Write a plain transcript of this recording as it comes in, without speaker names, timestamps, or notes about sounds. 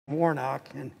Warnock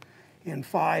and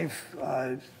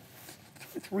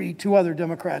two other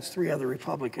Democrats, 3 other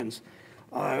Republicans,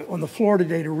 on the floor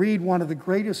today to read one of the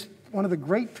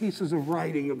great pieces of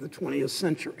writing of the 20th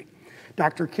century,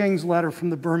 Dr. King's letter from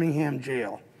the Birmingham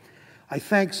Jail. I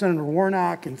thank Senator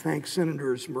Warnock and thank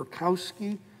Senators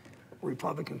Murkowski, a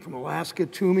Republican from Alaska,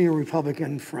 Toomey, a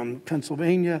Republican from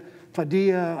Pennsylvania,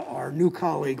 Padilla, our new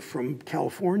colleague from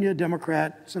California,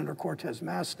 Democrat, Senator Cortez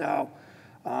Masto,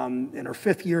 in her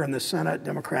 5th year in the Senate,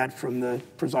 Democrat from the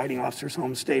presiding officer's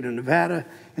home state of Nevada,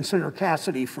 and Senator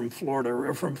Cassidy from Florida,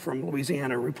 or from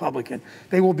Louisiana, Republican.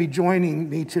 They will be joining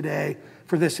me today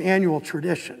for this annual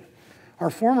tradition. Our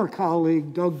former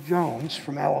colleague, Doug Jones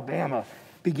from Alabama,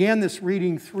 began this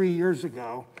reading 3 years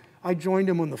ago. I joined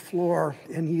him on the floor,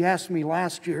 and he asked me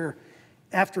last year,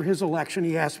 after his election,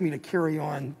 he asked me to carry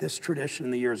on this tradition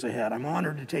in the years ahead. I'm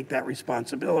honored to take that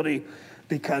responsibility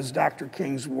because Dr.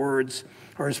 King's words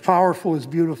are as powerful, as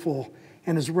beautiful,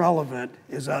 and as relevant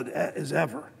as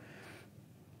ever.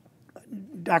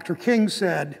 Dr. King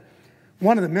said,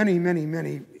 one of the many, many,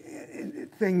 many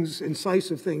things,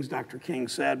 incisive things Dr. King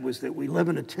said was that we live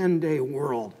in a 10-day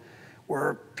world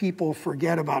where people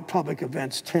forget about public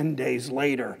events 10 days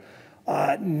later.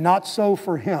 Not so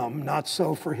for him, not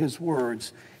so for his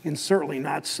words, and certainly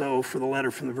not so for the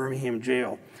letter from the Birmingham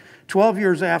Jail. 12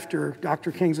 years after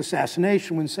Dr. King's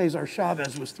assassination, when Cesar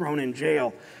Chavez was thrown in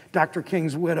jail, Dr.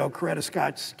 King's widow, Coretta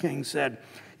Scott King, said,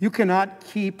 "You cannot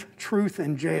keep truth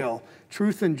in jail.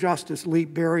 Truth and justice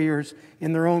leap barriers,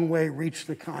 in their own way reach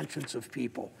the conscience of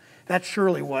people." That's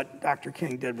surely what Dr.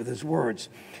 King did with his words.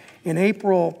 In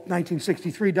April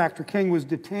 1963, Dr. King was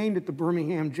detained at the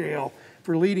Birmingham Jail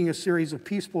for leading a series of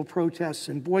peaceful protests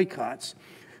and boycotts.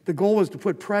 The goal was to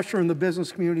put pressure on the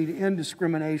business community to end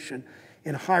discrimination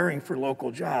in hiring for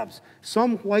local jobs.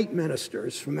 Some white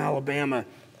ministers from Alabama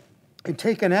had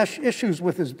taken issues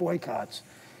with his boycotts.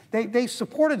 They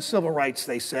supported civil rights,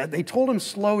 they said. They told him,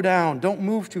 slow down, don't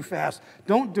move too fast,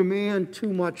 don't demand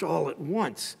too much all at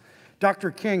once.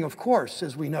 Dr. King, of course,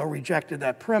 as we know, rejected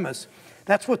that premise.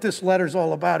 That's what this letter's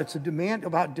all about. It's a demand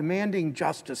about demanding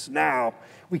justice now.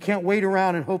 We can't wait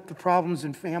around and hope the problems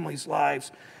in families'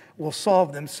 lives will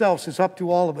solve themselves. It's up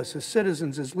to all of us as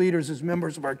citizens, as leaders, as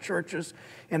members of our churches,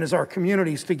 and as our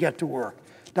communities to get to work.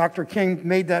 Dr. King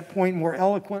made that point more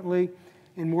eloquently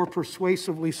and more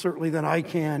persuasively, certainly, than I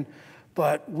can.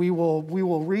 But we will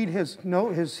read his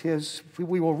words.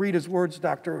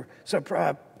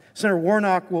 Senator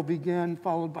Warnock will begin,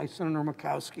 followed by Senator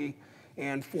Murkowski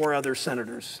and 4 other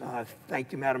senators.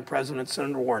 Thank you, Madam President.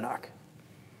 Senator Warnock.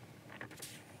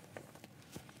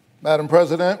 Madam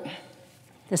President.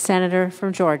 The senator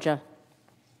from Georgia.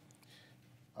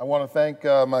 I want to thank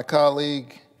my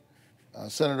colleague,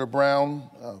 Senator Brown,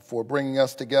 for bringing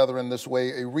us together in this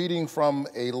way. A reading from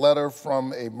a letter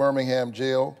from a Birmingham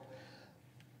jail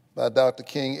by Dr.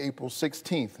 King, April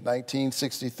 16th,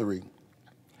 1963.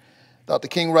 Dr.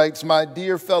 King writes, "My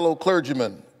dear fellow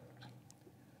clergymen,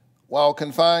 while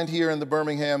confined here in the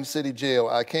Birmingham City Jail,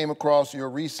 I came across your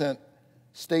recent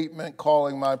statement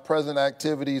calling my present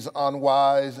activities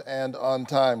unwise and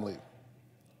untimely.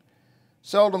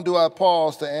 Seldom do I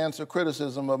pause to answer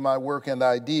criticism of my work and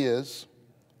ideas.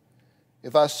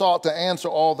 If I sought to answer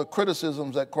all the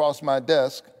criticisms that crossed my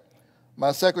desk,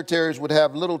 my secretaries would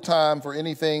have little time for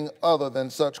anything other than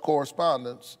such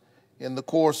correspondence in the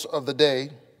course of the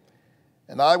day,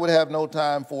 and I would have no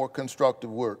time for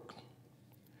constructive work.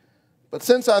 But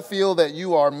since I feel that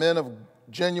you are men of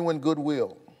genuine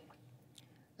goodwill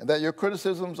and that your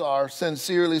criticisms are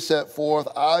sincerely set forth,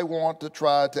 I want to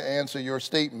try to answer your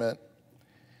statement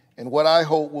in what I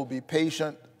hope will be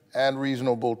patient and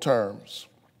reasonable terms.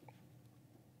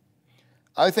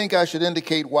 I think I should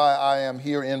indicate why I am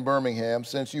here in Birmingham,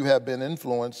 since you have been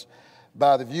influenced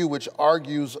by the view which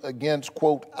argues against,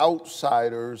 quote,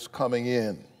 outsiders coming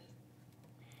in.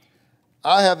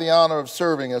 I have the honor of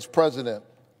serving as president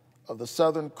of the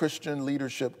Southern Christian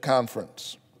Leadership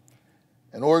Conference,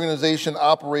 an organization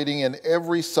operating in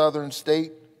every southern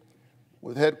state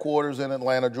with headquarters in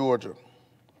Atlanta, Georgia.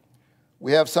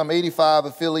 We have some 85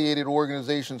 affiliated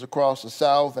organizations across the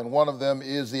South, and one of them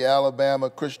is the Alabama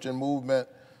Christian Movement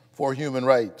for Human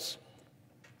Rights.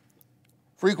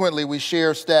 Frequently, we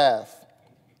share staff,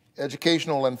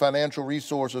 educational and financial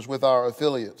resources with our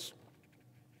affiliates.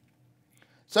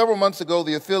 Several months ago,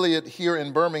 the affiliate here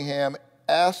in Birmingham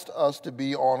asked us to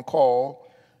be on call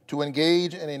to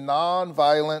engage in a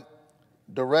nonviolent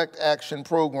direct action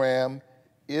program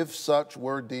if such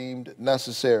were deemed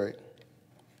necessary.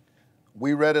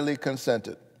 We readily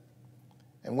consented.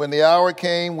 And when the hour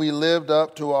came, we lived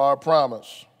up to our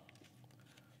promise.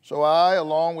 So I,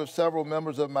 along with several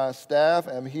members of my staff,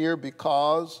 am here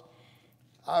because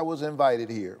I was invited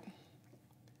here.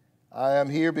 I am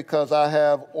here because I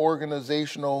have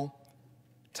organizational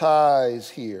ties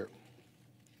here.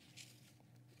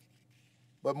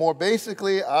 But more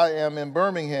basically, I am in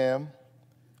Birmingham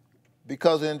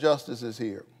because injustice is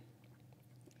here.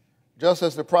 Just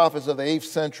as the prophets of the 8th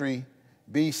century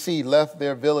BC left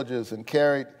their villages and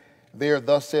carried their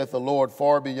 "Thus saith the Lord"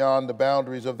 far beyond the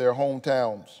boundaries of their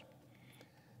hometowns,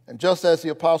 and just as the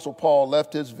Apostle Paul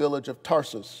left his village of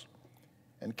Tarsus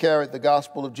and carried the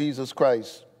gospel of Jesus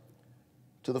Christ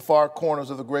to the far corners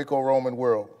of the Greco-Roman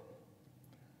world,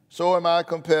 so am I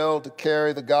compelled to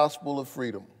carry the gospel of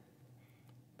freedom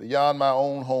beyond my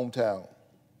own hometown.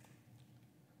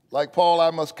 Like Paul,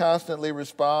 I must constantly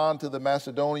respond to the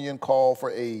Macedonian call for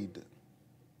aid.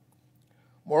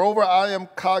 Moreover, I am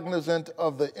cognizant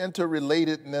of the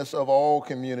interrelatedness of all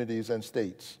communities and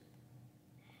states.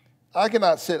 I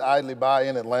cannot sit idly by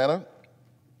in Atlanta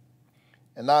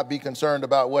and not be concerned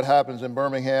about what happens in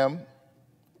Birmingham.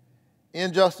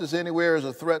 Injustice anywhere is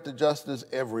a threat to justice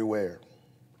everywhere.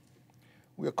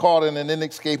 We are caught in an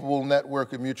inescapable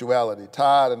network of mutuality,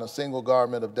 tied in a single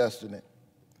garment of destiny.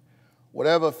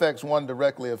 Whatever affects one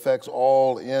directly affects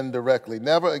all indirectly.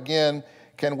 Never again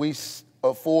can we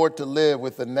afford to live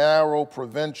with the narrow,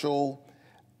 provincial,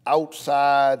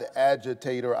 outside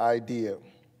agitator idea.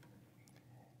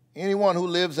 Anyone who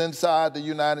lives inside the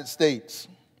United States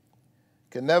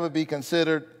can never be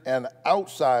considered an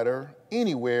outsider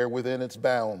anywhere within its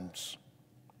bounds.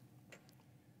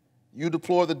 You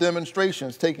deplore the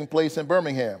demonstrations taking place in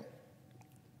Birmingham.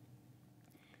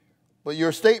 But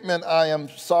your statement, I am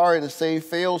sorry to say,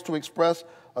 fails to express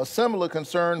a similar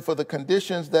concern for the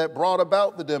conditions that brought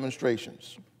about the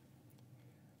demonstrations.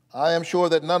 I am sure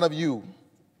that none of you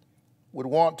would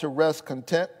want to rest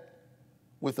content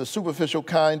with the superficial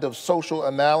kind of social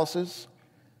analysis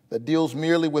that deals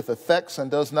merely with effects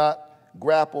and does not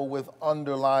grapple with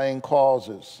underlying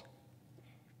causes.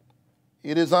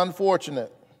 It is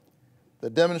unfortunate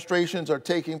that demonstrations are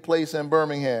taking place in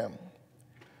Birmingham,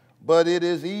 but it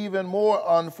is even more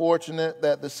unfortunate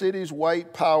that the city's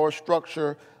white power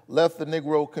structure left the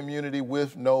Negro community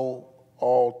with no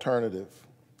alternative.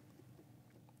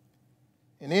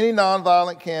 In any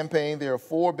nonviolent campaign, there are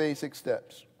 4 basic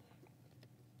steps: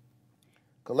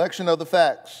 collection of the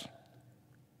facts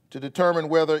to determine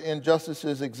whether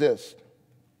injustices exist,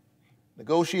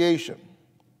 negotiation,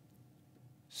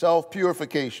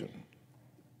 self-purification,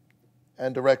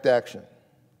 and direct action.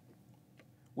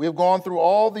 We have gone through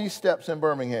all these steps in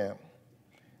Birmingham.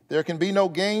 There can be no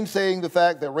gainsaying the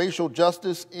fact that racial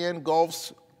justice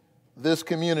engulfs this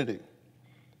community.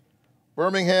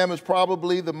 Birmingham is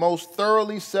probably the most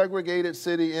thoroughly segregated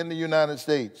city in the United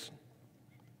States.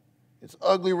 Its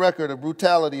ugly record of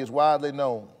brutality is widely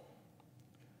known.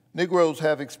 Negroes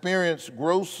have experienced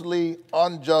grossly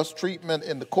unjust treatment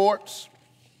in the courts.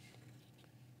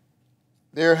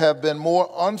 There have been more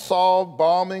unsolved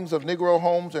bombings of Negro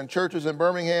homes and churches in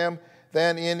Birmingham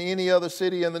than in any other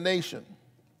city in the nation.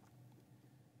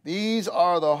 These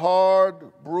are the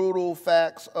hard, brutal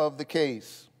facts of the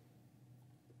case.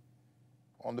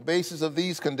 On the basis of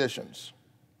these conditions,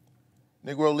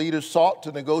 Negro leaders sought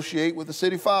to negotiate with the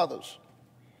city fathers,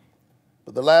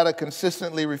 but the latter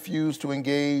consistently refused to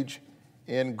engage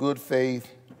in good faith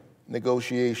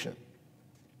negotiation.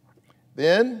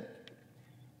 Then,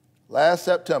 last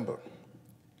September,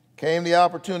 came the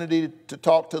opportunity to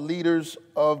talk to leaders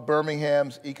of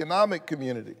Birmingham's economic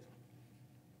community.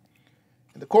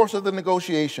 In the course of the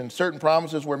negotiation, certain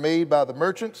promises were made by the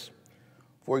merchants,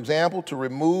 for example, to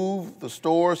remove the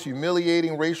store's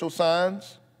humiliating racial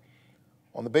signs.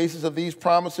 On the basis of these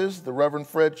promises, the Reverend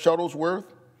Fred Shuttlesworth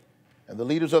and the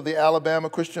leaders of the Alabama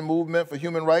Christian Movement for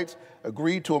Human Rights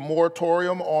agreed to a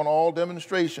moratorium on all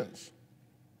demonstrations.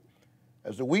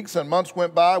 As the weeks and months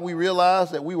went by, we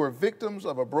realized that we were victims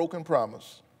of a broken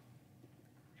promise.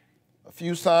 A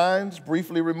few signs,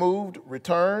 briefly removed,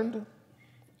 returned.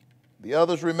 The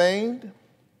others remained.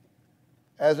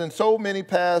 As in so many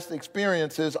past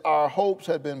experiences, our hopes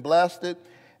had been blasted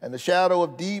and the shadow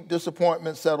of deep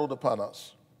disappointment settled upon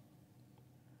us.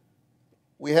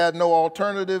 We had no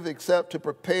alternative except to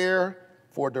prepare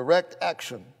for direct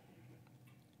action,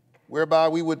 whereby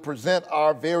we would present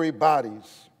our very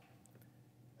bodies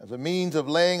as a means of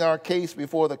laying our case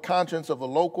before the conscience of the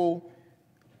local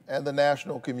and the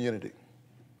national community.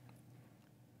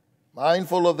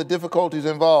 Mindful of the difficulties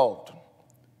involved,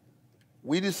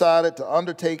 we decided to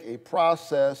undertake a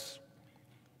process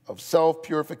of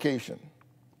self-purification.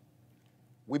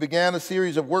 We began a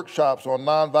series of workshops on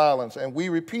nonviolence, and we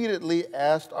repeatedly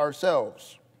asked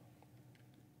ourselves,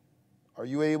 Are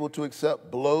you able to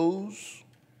accept blows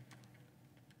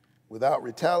without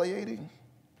retaliating?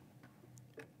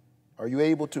 Are you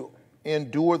able to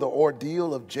endure the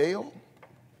ordeal of jail?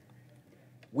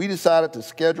 We decided to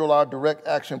schedule our direct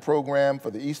action program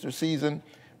for the Easter season,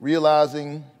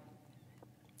 realizing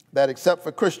that except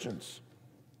for Christians,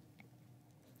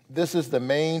 this is the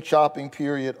main shopping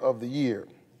period of the year.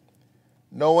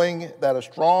 Knowing that a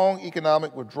strong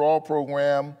economic withdrawal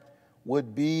program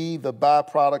would be the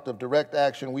byproduct of direct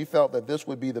action, we felt that this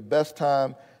would be the best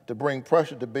time to bring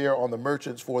pressure to bear on the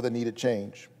merchants for the needed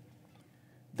change.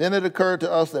 Then it occurred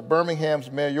to us that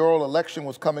Birmingham's mayoral election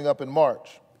was coming up in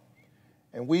March,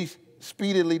 and we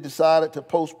speedily decided to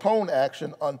postpone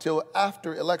action until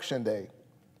after Election Day.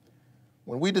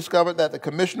 When we discovered that the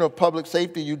Commissioner of Public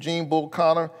Safety, Eugene Bull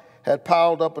Connor, had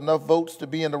piled up enough votes to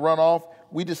be in the runoff,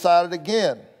 we decided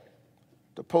again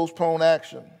to postpone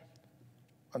action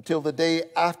until the day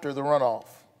after the runoff,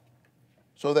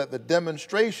 so that the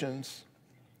demonstrations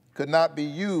could not be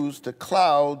used to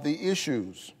cloud the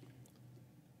issues.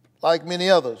 Like many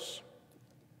others,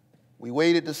 we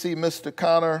waited to see Mr.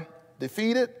 Connor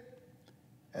defeated,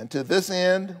 and to this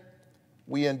end,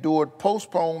 we endured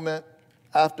postponement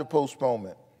after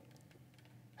postponement.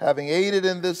 Having aided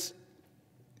in this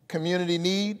community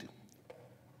need,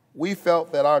 we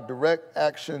felt that our direct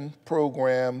action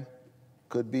program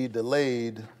could be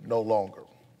delayed no longer.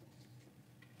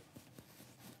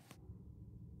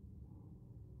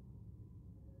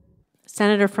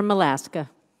 Senator from Alaska.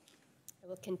 I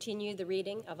will continue the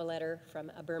reading of a letter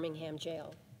from a Birmingham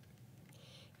jail.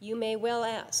 You may well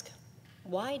ask,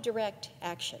 why direct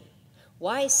action?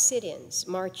 Why sit-ins,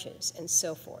 marches, and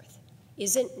so forth?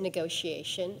 Isn't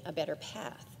negotiation a better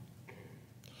path?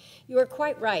 You are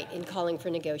quite right in calling for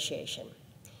negotiation.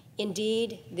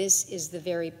 Indeed, this is the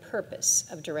very purpose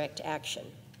of direct action.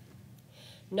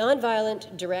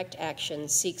 Nonviolent direct action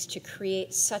seeks to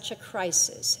create such a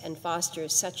crisis and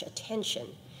fosters such a tension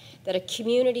that a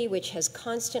community which has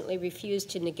constantly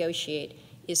refused to negotiate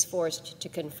is forced to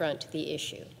confront the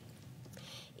issue.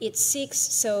 It seeks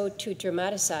so to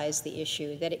dramatize the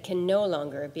issue that it can no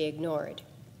longer be ignored.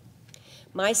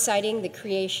 My citing the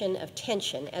creation of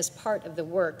tension as part of the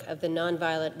work of the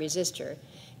nonviolent resistor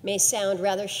may sound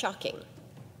rather shocking,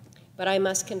 but I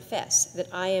must confess that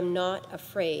I am not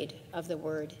afraid of the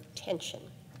word tension.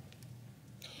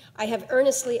 I have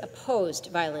earnestly opposed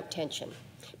violent tension,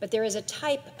 but there is a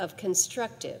type of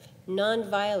constructive,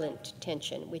 nonviolent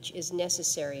tension which is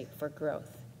necessary for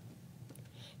growth.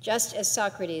 Just as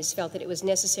Socrates felt that it was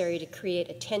necessary to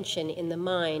create a tension in the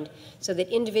mind so that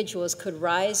individuals could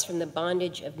rise from the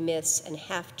bondage of myths and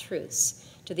half-truths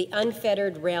to the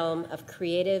unfettered realm of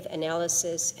creative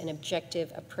analysis and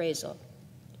objective appraisal,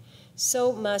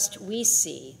 so must we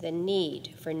see the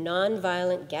need for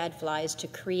nonviolent gadflies to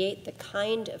create the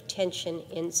kind of tension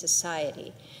in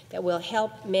society that will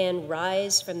help men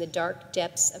rise from the dark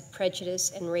depths of prejudice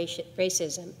and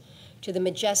racism to the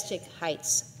majestic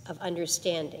heights of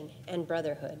understanding and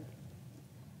brotherhood.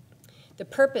 The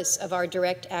purpose of our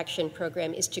direct action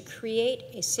program is to create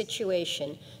a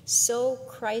situation so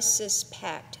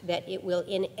crisis-packed that it will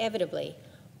inevitably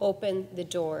open the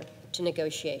door to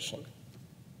negotiation.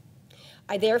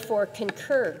 I therefore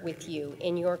concur with you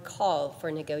in your call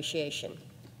for negotiation.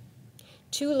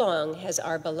 Too long has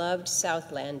our beloved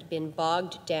Southland been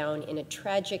bogged down in a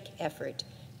tragic effort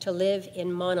to live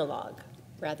in monologue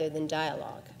rather than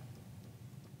dialogue.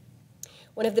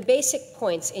 One of the basic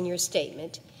points in your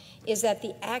statement is that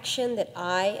the action that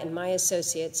I and my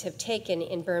associates have taken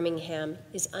in Birmingham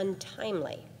is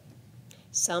untimely.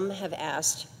 Some have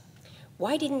asked,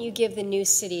 why didn't you give the new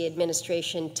city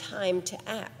administration time to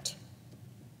act?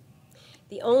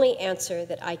 The only answer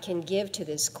that I can give to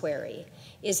this query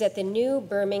is that the new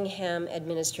Birmingham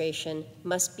administration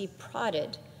must be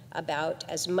prodded about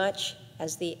as much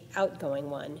as the outgoing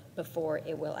one before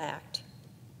it will act.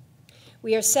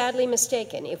 We are sadly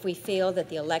mistaken if we feel that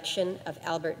the election of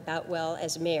Albert Boutwell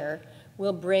as mayor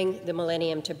will bring the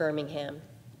millennium to Birmingham.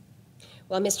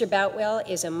 While Mr. Boutwell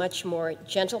is a much more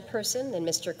gentle person than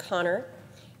Mr. Connor,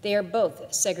 they are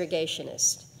both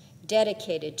segregationists,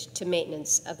 dedicated to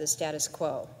maintenance of the status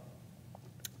quo.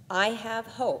 I have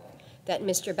hope that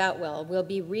Mr. Boutwell will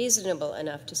be reasonable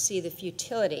enough to see the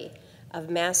futility of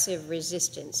massive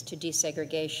resistance to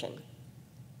desegregation.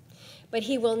 But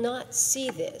he will not see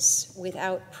this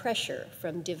without pressure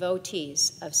from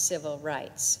devotees of civil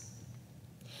rights.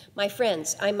 My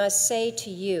friends, I must say to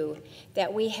you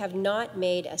that we have not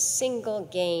made a single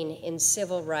gain in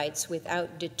civil rights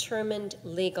without determined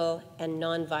legal and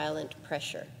nonviolent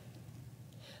pressure.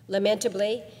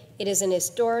 Lamentably, it is an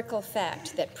historical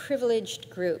fact that privileged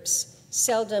groups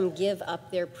seldom give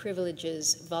up their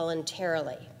privileges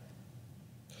voluntarily.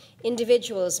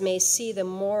 Individuals may see the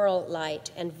moral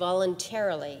light and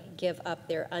voluntarily give up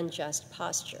their unjust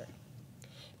posture.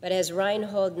 But as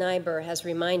Reinhold Niebuhr has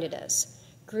reminded us,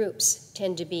 groups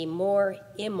tend to be more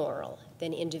immoral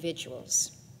than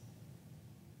individuals.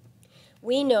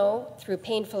 We know through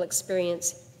painful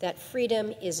experience that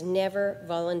freedom is never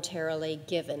voluntarily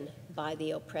given by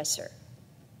the oppressor.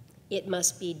 It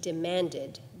must be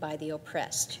demanded by the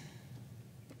oppressed.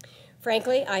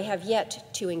 Frankly, I have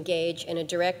yet to engage in a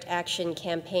direct action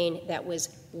campaign that was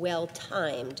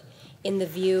well-timed in the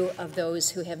view of those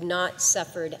who have not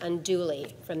suffered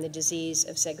unduly from the disease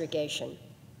of segregation.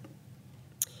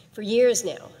 For years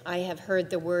now, I have heard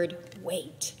the word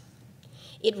wait.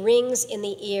 It rings in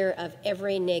the ear of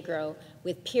every Negro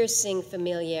with piercing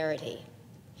familiarity.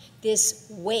 This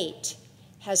wait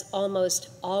has almost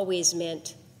always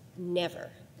meant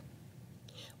never.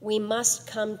 We must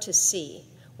come to see,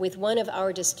 with one of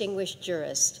our distinguished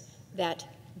jurists, that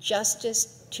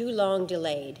justice too long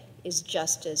delayed is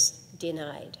justice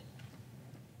denied.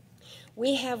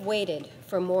 We have waited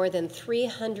for more than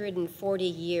 340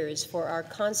 years for our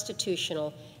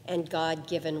constitutional and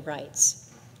God-given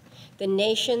rights. The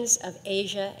nations of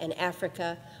Asia and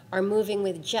Africa are moving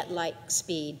with jet-like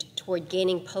speed toward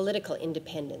gaining political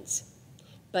independence,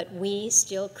 but we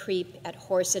still creep at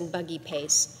horse and buggy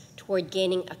pace toward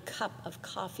gaining a cup of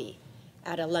coffee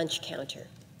at a lunch counter.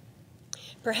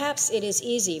 Perhaps it is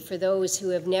easy for those who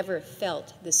have never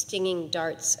felt the stinging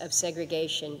darts of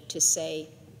segregation to say,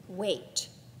 wait.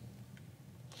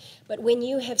 But when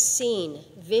you have seen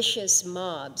vicious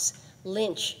mobs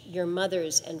lynch your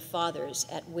mothers and fathers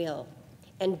at will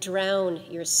and drown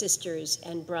your sisters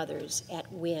and brothers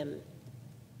at whim,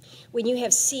 when you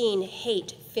have seen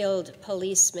hate-filled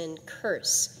policemen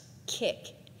curse,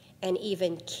 kick, and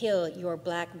even kill your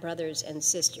black brothers and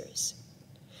sisters,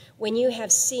 when you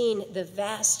have seen the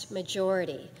vast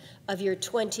majority of your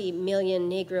 20 million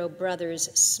Negro brothers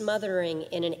smothering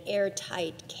in an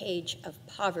airtight cage of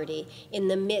poverty in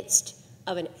the midst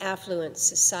of an affluent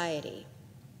society,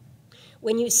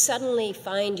 when you suddenly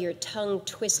find your tongue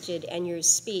twisted and your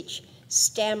speech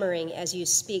stammering as you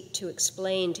speak to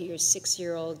explain to your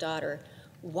 6-year-old daughter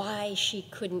why she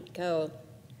couldn't go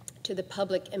to the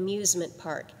public amusement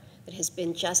park that has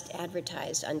been just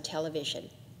advertised on television,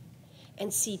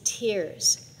 and see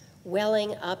tears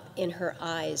welling up in her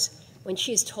eyes when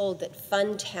she is told that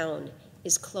Fun Town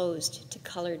is closed to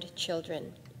colored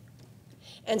children,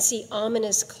 and see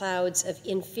ominous clouds of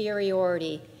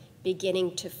inferiority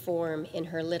beginning to form in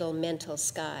her little mental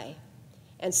sky,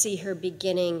 and see her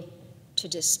beginning to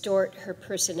distort her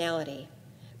personality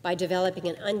by developing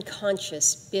an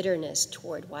unconscious bitterness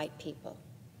toward white people.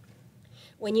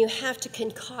 When you have to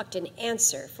concoct an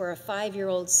answer for a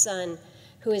 5-year-old son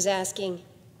who is asking,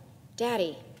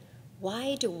 Daddy,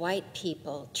 why do white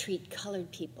people treat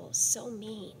colored people so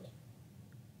mean?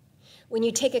 When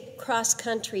you take a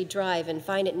cross-country drive and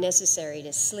find it necessary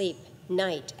to sleep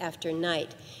night after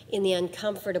night in the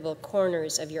uncomfortable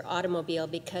corners of your automobile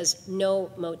because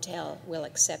no motel will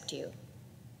accept you.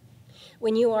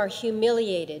 When you are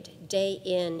humiliated day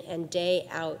in and day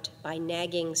out by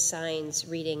nagging signs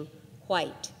reading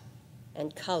white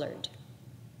and colored.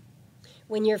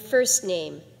 When your first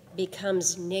name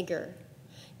becomes nigger,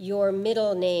 your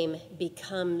middle name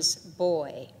becomes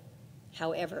boy,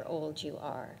 however old you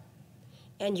are,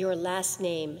 and your last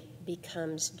name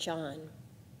becomes John,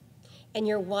 and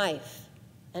your wife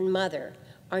and mother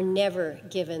are never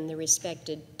given the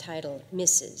respected title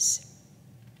Mrs.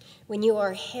 When you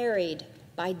are harried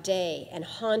by day and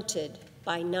haunted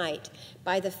by night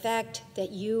by the fact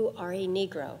that you are a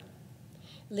Negro,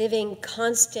 living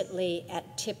constantly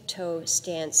at tiptoe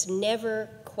stance, never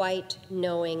quite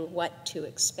knowing what to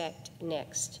expect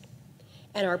next,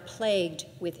 and are plagued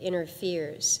with inner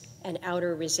fears and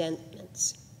outer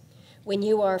resentments, when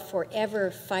you are forever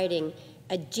fighting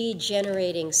a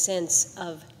degenerating sense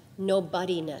of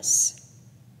nobodiness,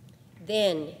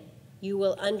 then you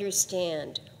will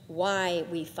understand why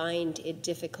we find it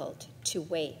difficult to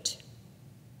wait.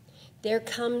 There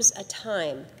comes a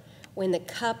time when the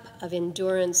cup of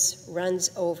endurance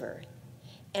runs over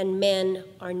and men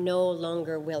are no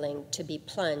longer willing to be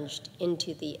plunged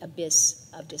into the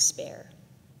abyss of despair.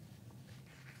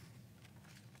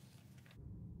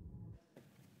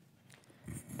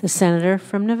 The senator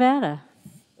from Nevada.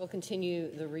 We'll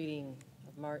continue the reading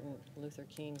of Martin Luther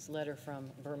King's letter from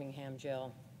Birmingham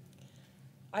Jail.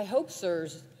 I hope,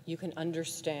 sirs, you can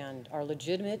understand our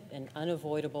legitimate and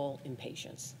unavoidable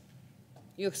impatience.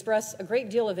 You express a great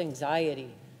deal of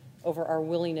anxiety over our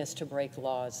willingness to break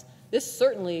laws, This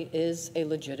certainly is a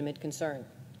legitimate concern.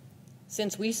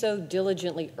 Since we so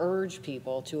diligently urge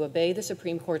people to obey the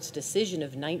Supreme Court's decision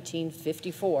of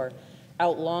 1954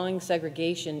 outlawing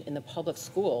segregation in the public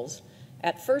schools,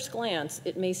 at first glance,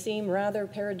 it may seem rather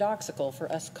paradoxical for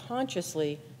us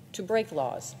consciously to break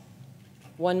laws.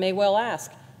 One may well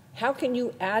ask, how can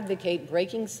you advocate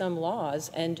breaking some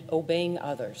laws and obeying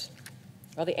others?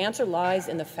 Well, the answer lies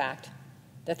in the fact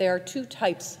that there are two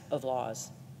types of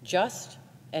laws, just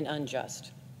and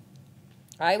unjust.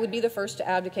 I would be the first to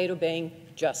advocate obeying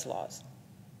just laws.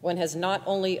 One has not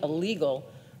only a legal,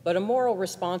 but a moral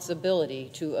responsibility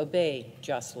to obey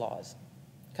just laws.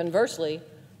 Conversely,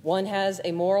 one has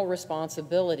a moral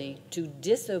responsibility to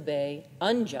disobey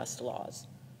unjust laws.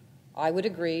 I would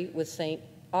agree with St.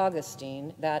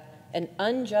 Augustine that an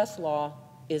unjust law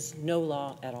is no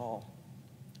law at all.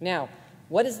 Now,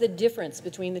 what is the difference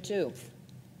between the two?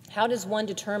 How does one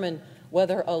determine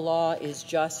whether a law is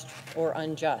just or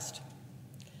unjust?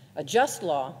 A just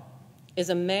law is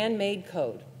a man-made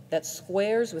code that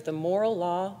squares with the moral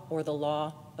law or the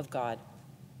law of God.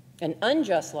 An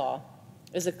unjust law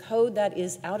is a code that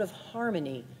is out of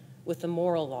harmony with the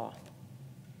moral law.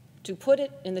 To put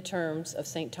it in the terms of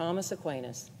St. Thomas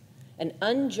Aquinas, an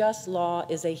unjust law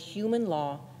is a human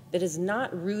law that is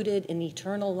not rooted in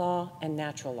eternal law and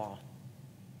natural law.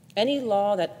 Any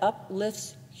law that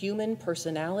uplifts human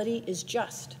personality is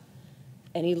just.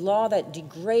 Any law that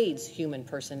degrades human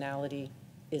personality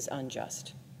is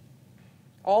unjust.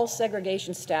 All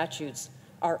segregation statutes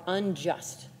are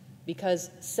unjust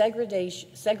because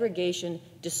segregation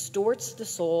distorts the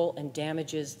soul and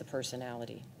damages the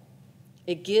personality.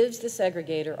 It gives the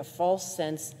segregator a false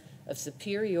sense of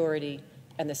superiority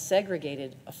and the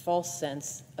segregated a false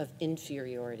sense of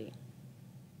inferiority.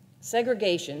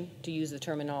 Segregation, to use the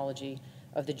terminology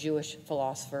of the Jewish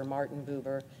philosopher Martin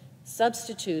Buber,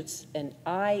 substitutes an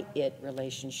I-it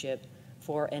relationship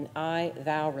for an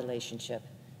I-thou relationship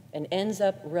and ends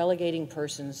up relegating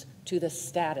persons to the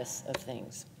status of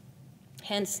things.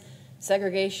 Hence,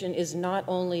 segregation is not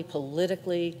only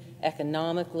politically,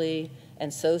 economically,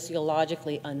 and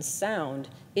sociologically unsound,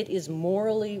 it is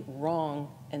morally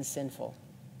wrong and sinful.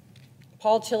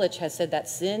 Paul Tillich has said that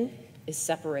sin is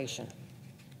separation.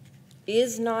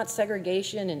 Is not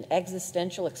segregation an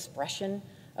existential expression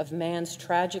of man's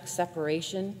tragic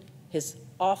separation, his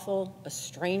awful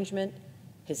estrangement,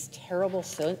 his terrible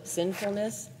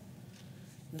sinfulness?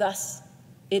 Thus,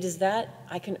 it is that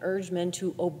I can urge men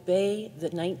to obey the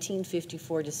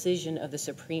 1954 decision of the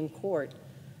Supreme Court,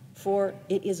 for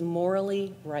it is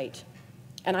morally right.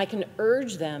 And I can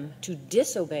urge them to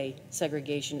disobey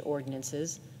segregation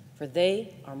ordinances, for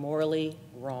they are morally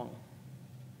wrong.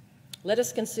 Let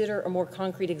us consider a more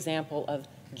concrete example of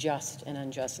just and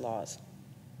unjust laws.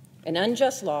 An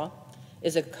unjust law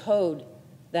is a code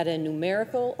that a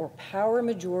numerical or power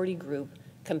majority group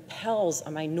compels a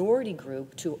minority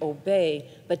group to obey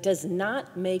but does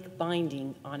not make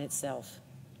binding on itself.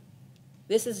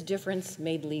 This is difference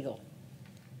made legal.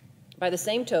 By the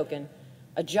same token,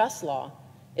 a just law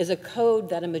is a code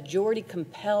that a majority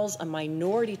compels a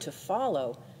minority to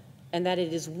follow and that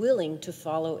it is willing to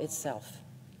follow itself.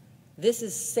 This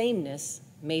is sameness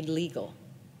made legal.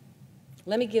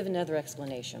 Let me give another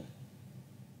explanation.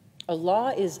 A law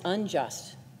is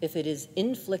unjust if it is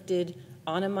inflicted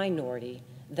on a minority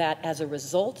that, as a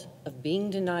result of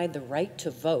being denied the right to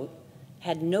vote,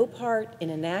 had no part in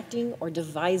enacting or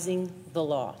devising the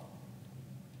law.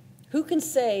 Who can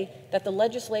say that the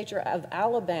legislature of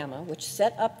Alabama, which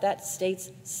set up that state's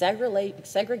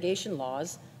segregation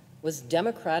laws, was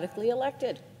democratically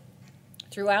elected?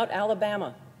 Throughout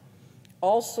Alabama,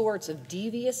 all sorts of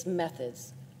devious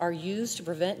methods are used to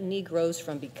prevent Negroes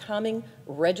from becoming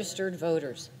registered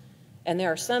voters. And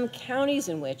there are some counties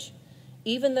in which,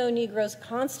 even though Negroes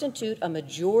constitute a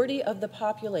majority of the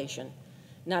population,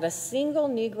 not a single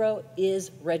Negro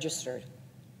is registered.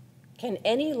 Can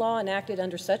any law enacted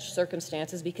under such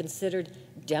circumstances be considered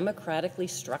democratically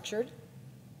structured?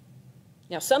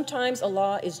 Now, sometimes a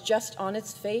law is just on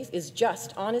its face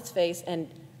and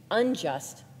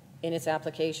unjust in its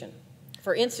application.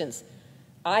 For instance,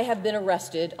 I have been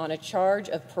arrested on a charge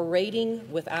of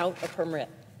parading without a permit.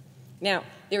 Now,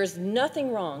 there is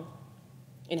nothing wrong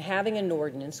in having an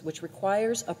ordinance which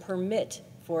requires a permit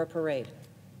for a parade.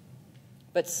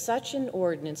 But such an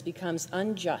ordinance becomes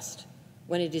unjust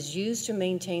when it is used to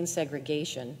maintain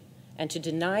segregation and to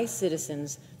deny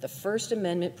citizens the First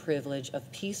Amendment privilege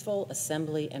of peaceful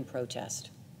assembly and protest.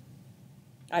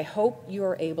 I hope you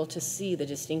are able to see the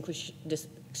distinction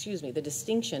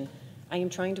I am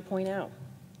trying to point out.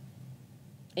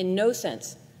 In no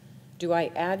sense do I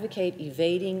advocate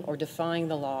evading or defying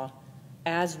the law,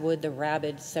 as would the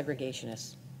rabid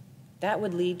segregationists. That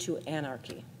would lead to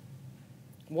anarchy.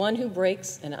 One who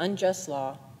breaks an unjust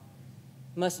law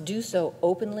must do so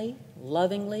openly,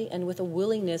 lovingly, and with a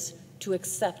willingness to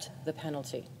accept the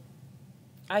penalty.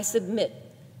 I submit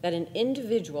that an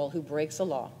individual who breaks a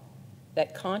law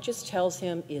that conscience tells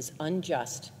him is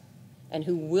unjust and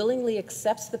who willingly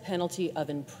accepts the penalty of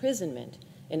imprisonment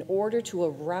in order to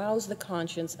arouse the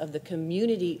conscience of the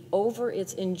community over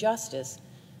its injustice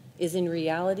is in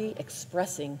reality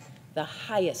expressing the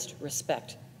highest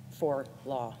respect for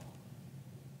law.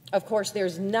 Of course,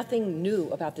 there's nothing new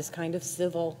about this kind of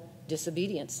civil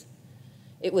disobedience.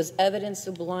 It was evident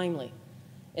sublimely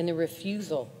in the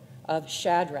refusal of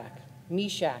Shadrach,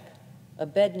 Meshach,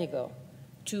 Abednego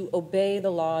to obey the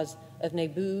laws of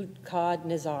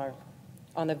Nebuchadnezzar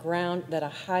on the ground that a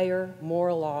higher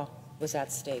moral law was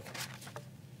at stake.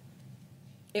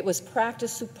 It was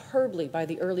practiced superbly by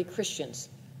the early Christians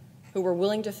who were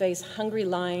willing to face hungry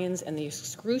lions and the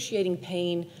excruciating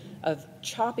pain of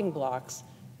chopping blocks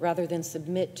rather than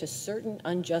submit to certain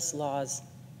unjust laws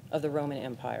of the Roman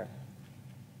Empire.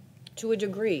 To a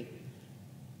degree,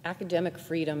 academic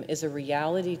freedom is a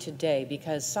reality today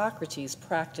because Socrates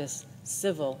practiced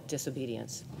civil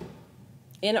disobedience.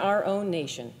 In our own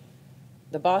nation,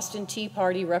 the Boston Tea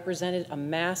Party represented a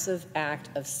massive act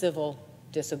of civil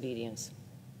disobedience.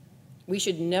 We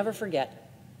should never forget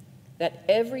that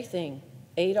everything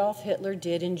Adolf Hitler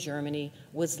did in Germany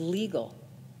was legal,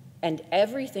 and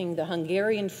everything the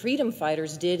Hungarian freedom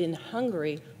fighters did in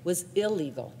Hungary was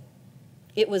illegal.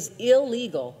 It was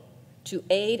illegal to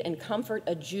aid and comfort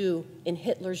a Jew in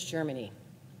Hitler's Germany.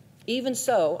 Even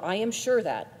so, I am sure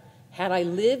that, had I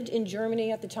lived in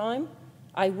Germany at the time,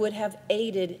 I would have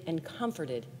aided and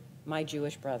comforted my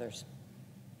Jewish brothers.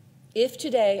 If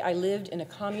today I lived in a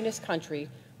communist country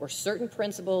where certain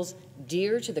principles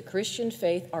dear to the Christian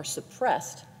faith are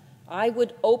suppressed, I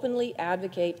would openly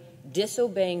advocate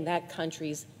disobeying that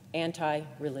country's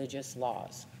anti-religious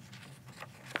laws.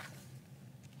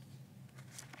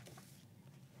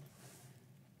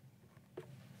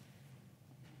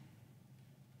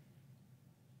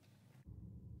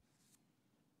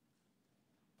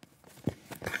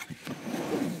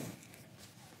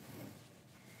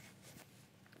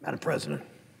 Madam President.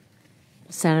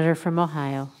 Senator from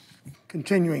Ohio.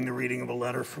 Continuing the reading of a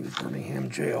letter from the Birmingham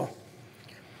Jail.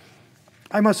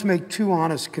 I must make two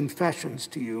honest confessions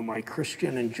to you, my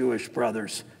Christian and Jewish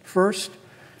brothers. First,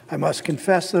 I must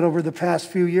confess that over the past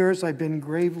few years, I've been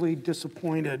gravely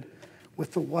disappointed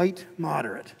with the white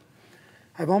moderate.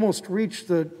 I've almost reached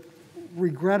the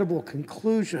regrettable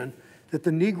conclusion that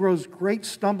the Negro's great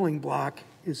stumbling block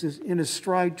is in his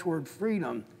stride toward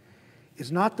freedom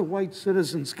is not the white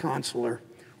citizens consular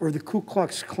or the Ku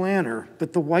Klux Klaner,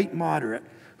 but the white moderate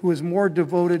who is more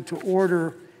devoted to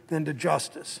order than to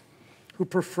justice, who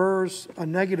prefers a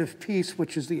negative peace,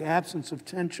 which is the absence of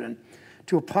tension,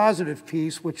 to a positive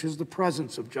peace, which is the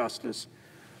presence of justice,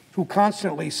 who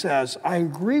constantly says, I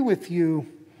agree with you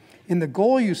in the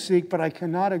goal you seek, but I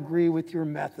cannot agree with your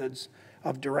methods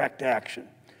of direct action,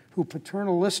 who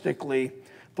paternalistically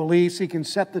believes he can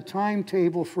set the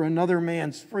timetable for another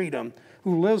man's freedom,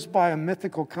 who lives by a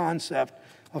mythical concept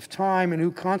of time and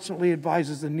who constantly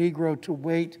advises the Negro to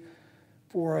wait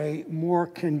for a more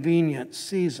convenient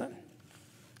season.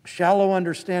 Shallow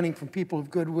understanding from people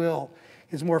of goodwill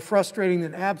is more frustrating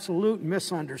than absolute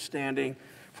misunderstanding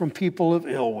from people of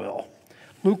ill will.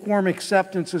 Lukewarm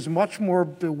acceptance is much more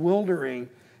bewildering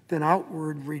than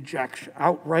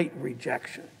outright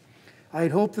rejection. I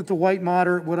had hoped that the white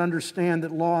moderate would understand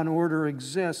that law and order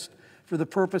exist for the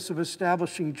purpose of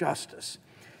establishing justice,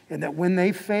 and that when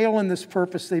they fail in this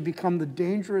purpose, they become the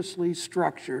dangerously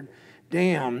structured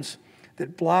dams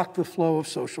that block the flow of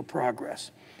social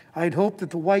progress. I had hoped that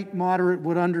the white moderate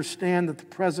would understand that the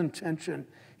present tension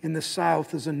in the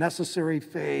South is a necessary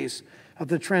phase of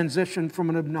the transition from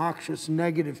an obnoxious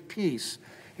negative peace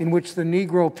in which the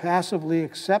Negro passively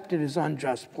accepted his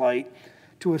unjust plight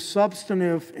to a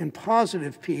substantive and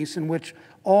positive peace in which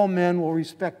all men will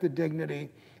respect the dignity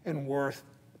and worth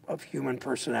of human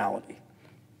personality.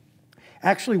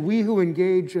 Actually, we who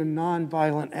engage in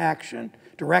nonviolent action,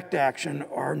 direct action,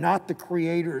 are not the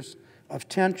creators of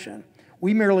tension.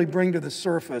 We merely bring to the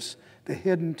surface the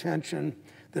hidden tension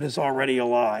that is already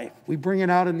alive. We bring it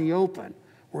out in the open,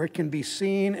 where it can be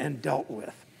seen and dealt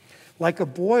with. Like a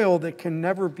boil that can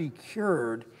never be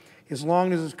cured as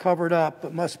long as it's covered up,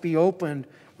 but must be opened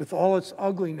with all its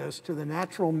ugliness to the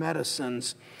natural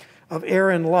medicines of air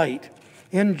and light,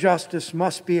 injustice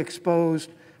must be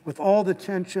exposed with all the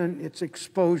tension its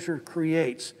exposure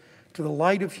creates to the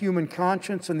light of human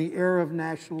conscience and the air of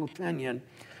national opinion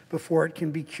before it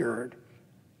can be cured.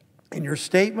 In your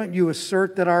statement, you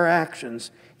assert that our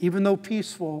actions, even though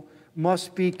peaceful,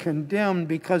 must be condemned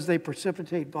because they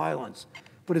precipitate violence.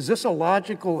 But is this a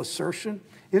logical assertion?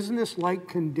 Isn't this like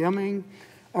condemning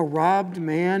a robbed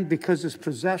man because his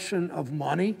possession of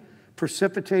money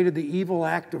precipitated the evil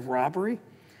act of robbery?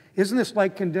 Isn't this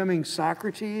like condemning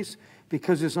Socrates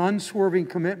because his unswerving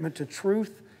commitment to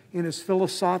truth in his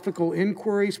philosophical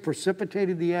inquiries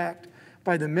precipitated the act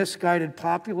by the misguided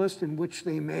populace in which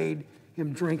they made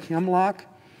him drink hemlock?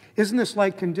 Isn't this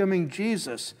like condemning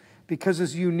Jesus because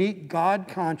his unique God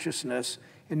consciousness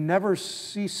and never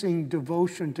ceasing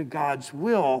devotion to God's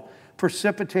will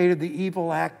precipitated the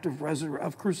evil act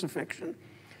of crucifixion?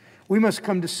 We must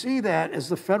come to see that, as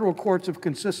the federal courts have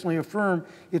consistently affirmed,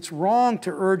 it's wrong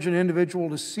to urge an individual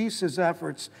to cease his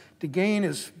efforts to gain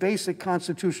his basic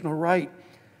constitutional rights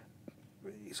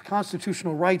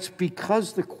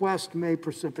because the quest may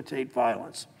precipitate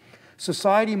violence.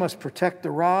 Society must protect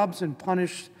the robbed and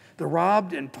punish the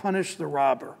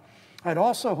robber. I'd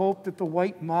also hope that the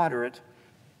white moderate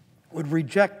would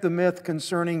reject the myth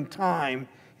concerning time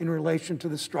in relation to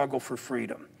the struggle for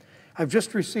freedom. I've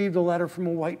just received a letter from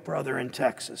a white brother in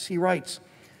Texas. He writes,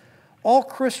 "All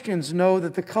Christians know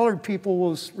that the colored people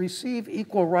will receive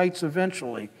equal rights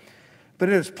eventually, but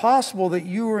it is possible that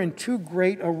you are in too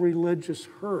great a religious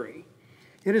hurry.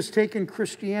 It has taken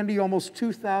Christianity almost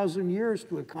 2,000 years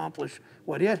to accomplish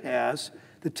what it has.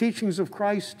 The teachings of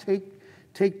Christ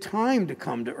take time to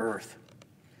come to earth."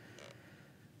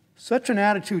 Such an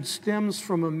attitude stems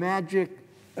from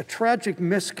a tragic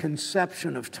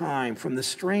misconception of time, from the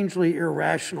strangely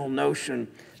irrational notion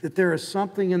that there is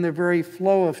something in the very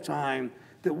flow of time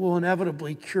that will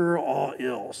inevitably cure all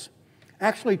ills.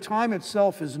 Actually, time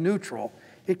itself is neutral.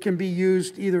 It can be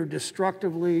used either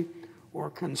destructively or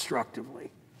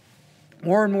constructively.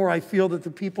 More and more, I feel that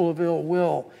the people of ill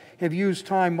will have used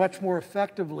time much more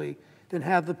effectively than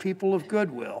have the people of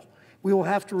goodwill. We will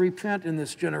have to repent in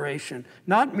this generation,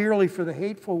 not merely for the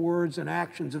hateful words and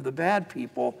actions of the bad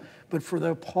people, but for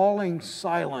the appalling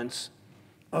silence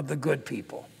of the good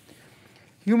people.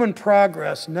 Human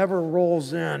progress never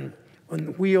rolls in on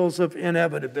the wheels of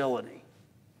inevitability.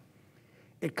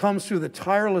 It comes through the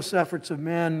tireless efforts of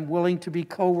men willing to be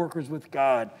co-workers with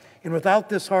God. And without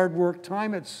this hard work,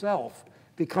 time itself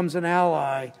becomes an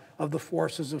ally of the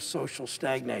forces of social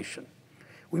stagnation.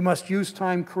 We must use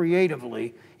time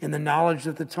creatively in the knowledge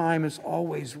that the time is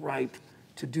always ripe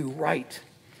to do right.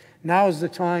 Now is the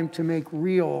time to make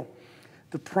real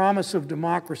the promise of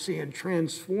democracy and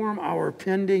transform our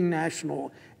pending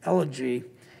national elegy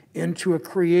into a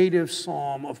creative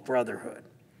psalm of brotherhood.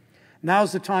 Now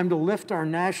is the time to lift our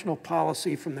national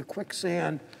policy from the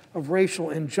quicksand of racial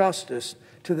injustice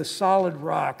to the solid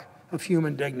rock of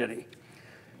human dignity.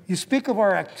 You speak of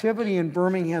our activity in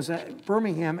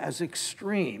Birmingham as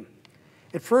extreme.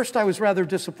 At first, I was rather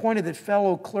disappointed that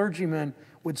fellow clergymen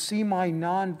would see my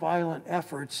nonviolent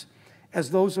efforts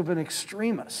as those of an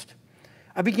extremist.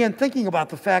 I began thinking about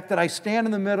the fact that I stand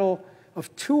in the middle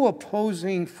of two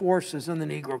opposing forces in the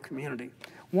Negro community.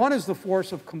 One is the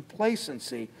force of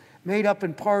complacency, made up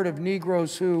in part of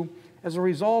Negroes who, as a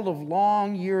result of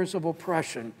long years of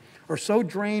oppression, are so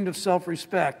drained of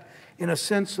self-respect in a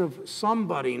sense of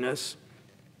somebodyness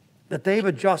that they've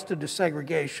adjusted to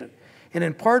segregation. And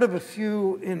in part of a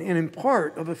few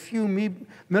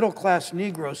middle-class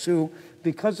Negroes who,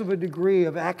 because of a degree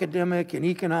of academic and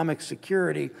economic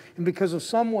security, and because of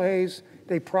some ways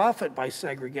they profit by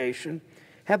segregation,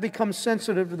 have become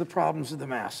sensitive to the problems of the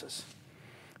masses.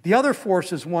 The other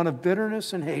force is one of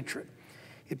bitterness and hatred.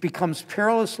 It becomes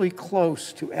perilously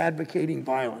close to advocating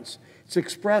violence. It's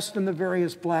expressed in the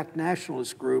various black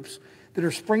nationalist groups that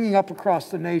are springing up across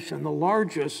the nation, the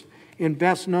largest and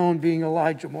best known being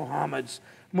Elijah Muhammad's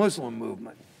Muslim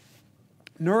movement.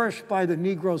 Nourished by the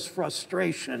Negro's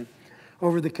frustration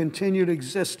over the continued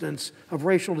existence of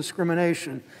racial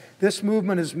discrimination, this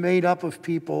movement is made up of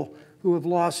people who have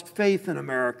lost faith in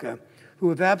America, who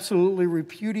have absolutely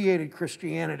repudiated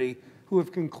Christianity, who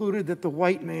have concluded that the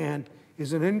white man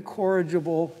is an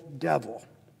incorrigible devil.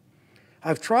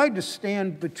 I've tried to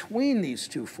stand between these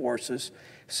two forces,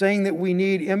 saying that we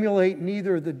need emulate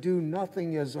neither the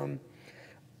do-nothingism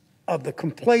of the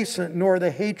complacent nor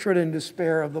the hatred and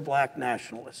despair of the black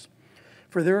nationalists.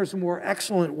 For there is a more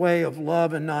excellent way of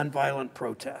love and nonviolent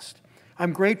protest.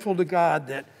 I'm grateful to God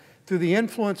that through the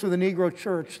influence of the Negro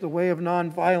Church, the way of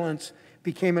nonviolence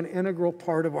became an integral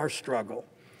part of our struggle.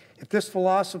 If this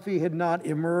philosophy had not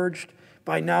emerged,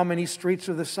 by now many streets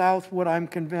of the South would, I'm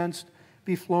convinced,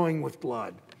 be flowing with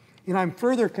blood. And I'm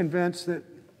further convinced that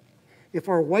if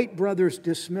our white brothers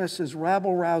dismiss as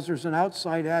rabble-rousers and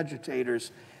outside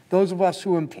agitators those of us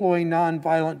who employ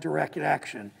nonviolent direct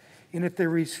action. And if they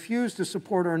refuse to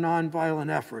support our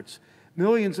nonviolent efforts,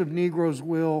 millions of Negroes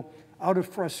will, out of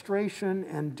frustration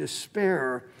and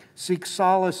despair, seek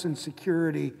solace and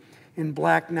security in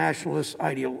black nationalist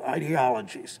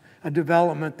ideologies, a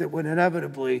development that would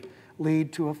inevitably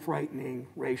lead to a frightening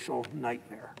racial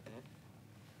nightmare.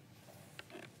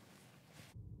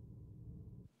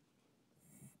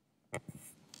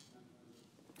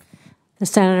 The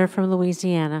senator from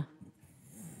Louisiana.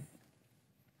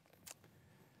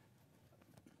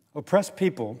 Oppressed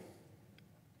people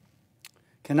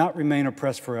cannot remain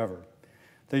oppressed forever.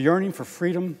 The yearning for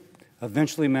freedom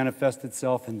eventually manifests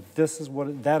itself, and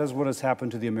that is what has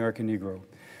happened to the American Negro.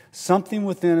 Something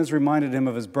within has reminded him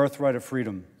of his birthright of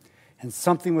freedom, and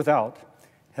something without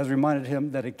has reminded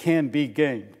him that it can be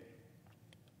gained.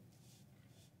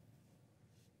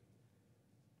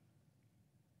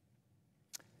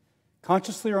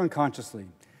 Consciously or unconsciously,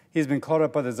 he's been caught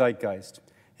up by the zeitgeist,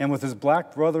 and with his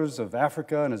black brothers of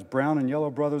Africa and his brown and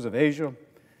yellow brothers of Asia,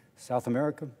 South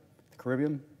America, the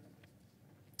Caribbean,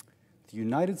 the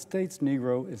United States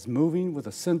Negro is moving with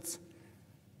a sense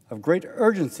of great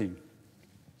urgency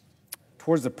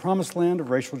towards the promised land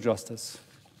of racial justice.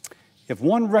 If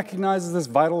one recognizes this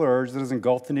vital urge that has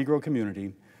engulfed the Negro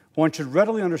community, one should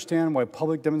readily understand why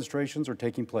public demonstrations are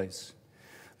taking place.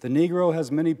 The Negro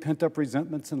has many pent-up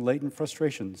resentments and latent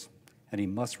frustrations, and he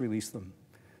must release them.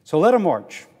 So let him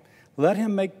march. Let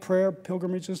him make prayer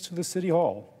pilgrimages to the City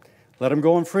Hall. Let him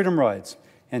go on freedom rides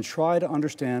and try to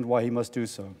understand why he must do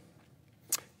so.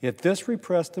 If these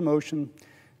repressed emotions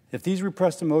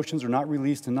are not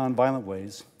released in nonviolent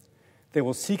ways, they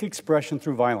will seek expression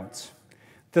through violence.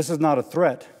 This is not a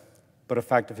threat, but a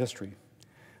fact of history.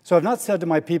 So I've not said to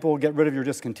my people, get rid of your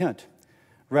discontent.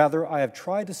 Rather, I have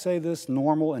tried to say this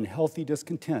normal and healthy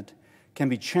discontent can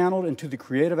be channeled into the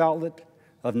creative outlet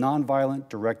of nonviolent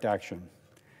direct action.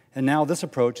 And now this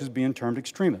approach is being termed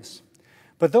extremist.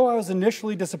 But though I was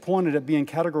initially disappointed at being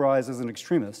categorized as an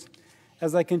extremist,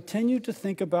 as I continued to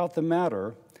think about the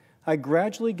matter, I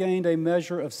gradually gained a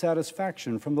measure of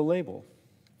satisfaction from the label.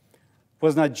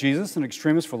 Was not Jesus an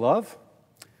extremist for love?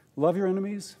 Love your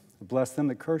enemies, bless them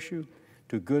that curse you,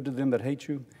 do good to them that hate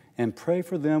you, and pray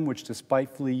for them which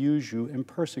despitefully use you and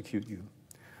persecute you.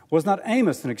 Was not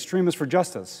Amos an extremist for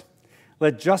justice?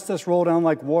 Let justice roll down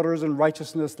like waters and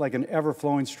righteousness like an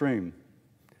ever-flowing stream.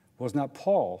 Was not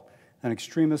Paul an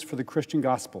extremist for the Christian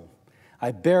gospel?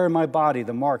 I bear in my body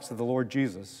the marks of the Lord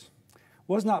Jesus.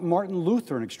 Was not Martin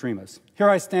Luther an extremist? Here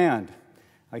I stand.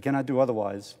 I cannot do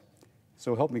otherwise.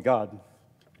 So help me God.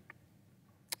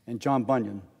 And John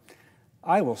Bunyan,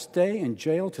 I will stay in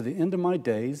jail to the end of my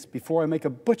days before I make a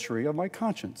butchery of my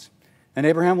conscience. And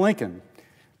Abraham Lincoln,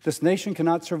 this nation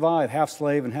cannot survive half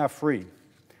slave and half free.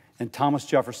 And Thomas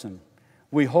Jefferson,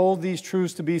 we hold these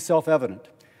truths to be self-evident,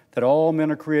 that all men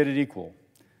are created equal.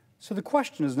 So the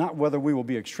question is not whether we will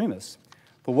be extremists,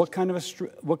 but what kind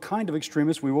of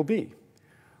extremists we will be.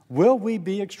 Will we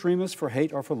be extremists for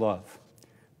hate or for love?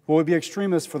 Will we be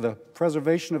extremists for the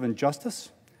preservation of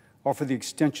injustice or for the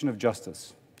extension of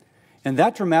justice? In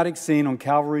that dramatic scene on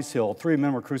Calvary's Hill, 3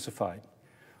 men were crucified.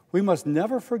 We must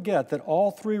never forget that all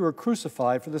 3 were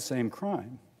crucified for the same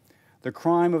crime, the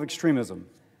crime of extremism.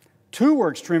 2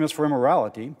 were extremists for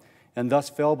immorality and thus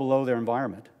fell below their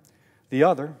environment. The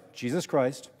other, Jesus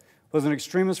Christ, was an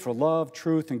extremist for love,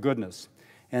 truth, and goodness,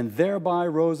 and thereby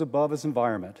rose above his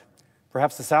environment.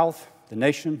 Perhaps the South, the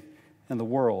nation, and the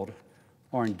world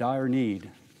are in dire need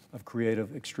of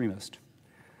creative extremists.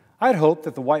 I had hoped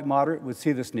that the white moderate would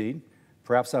see this need.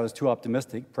 Perhaps I was too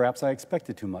optimistic. Perhaps I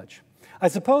expected too much. I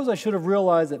suppose I should have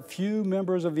realized that few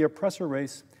members of the oppressor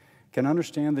race can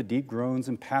understand the deep groans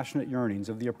and passionate yearnings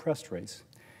of the oppressed race,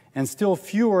 and still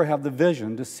fewer have the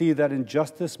vision to see that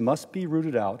injustice must be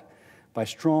rooted out by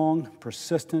strong,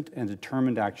 persistent, and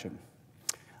determined action.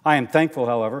 I am thankful,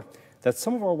 however, that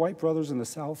some of our white brothers in the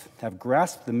South have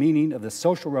grasped the meaning of the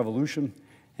social revolution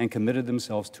and committed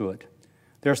themselves to it.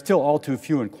 They're still all too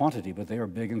few in quantity, but they are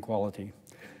big in quality.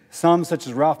 Some, such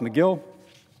as Ralph McGill,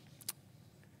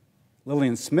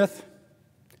 Lillian Smith,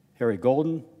 Harry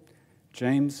Golden,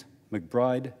 James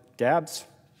McBride Dabbs,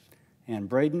 Ann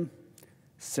Braden,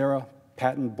 Sarah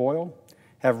Patton Boyle,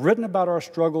 have written about our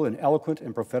struggle in eloquent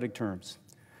and prophetic terms.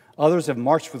 Others have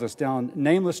marched with us down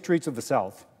nameless streets of the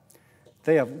South.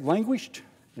 They have languished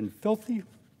in filthy,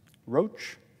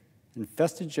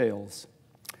 roach-infested jails,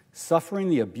 suffering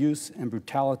the abuse and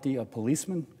brutality of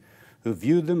policemen who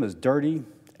viewed them as dirty,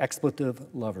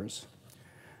 expletive lovers.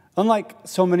 Unlike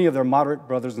so many of their moderate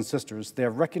brothers and sisters, they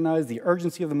have recognized the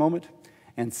urgency of the moment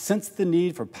and sensed the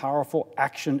need for powerful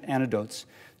action antidotes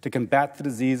to combat the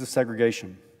disease of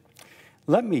segregation.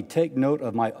 let me take note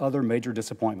of my other major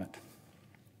disappointment.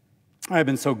 I have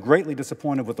been so greatly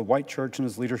disappointed with the white church and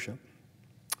its leadership.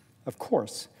 Of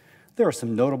course, there are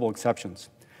some notable exceptions.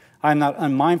 I am not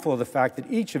unmindful of the fact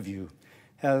that each of you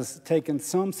has taken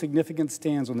some significant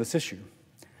stands on this issue.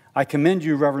 I commend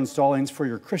you, Reverend Stallings, for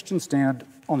your Christian stand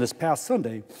on this past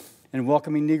Sunday in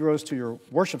welcoming Negroes to your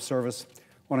worship service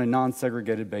on a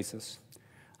non-segregated basis.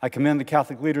 I commend the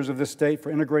Catholic leaders of this state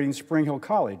for integrating Spring Hill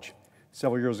College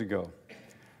several years ago.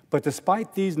 But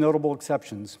despite these notable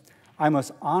exceptions, I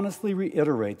must honestly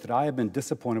reiterate that I have been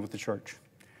disappointed with the church.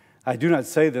 I do not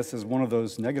say this as one of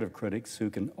those negative critics who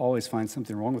can always find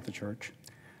something wrong with the church.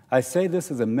 I say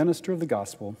this as a minister of the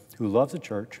gospel who loves the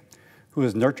church, who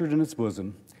is nurtured in its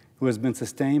bosom, who has been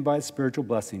sustained by its spiritual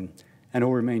blessing, and who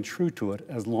will remain true to it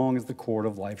as long as the cord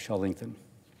of life shall lengthen.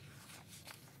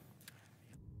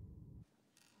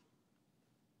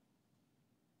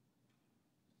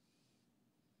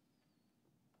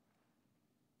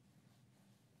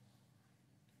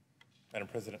 Madam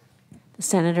President. The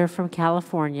senator from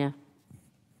California.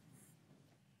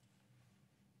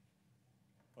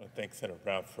 I want to thank Senator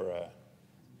Brown for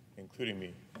including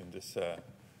me in this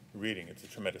reading. It's a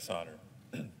tremendous honor.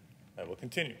 I will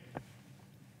continue.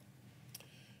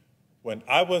 When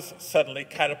I was suddenly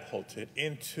catapulted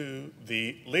into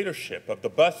the leadership of the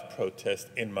bus protest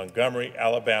in Montgomery,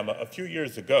 Alabama a few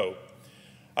years ago,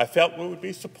 I felt we would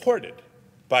be supported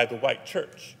by the white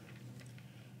church.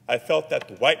 I felt that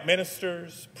the white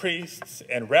ministers, priests,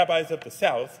 and rabbis of the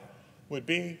South would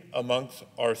be amongst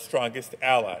our strongest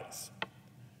allies.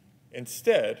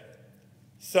 Instead,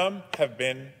 some have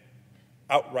been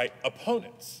outright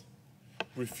opponents,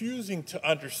 refusing to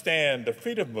understand the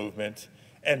freedom movement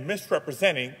and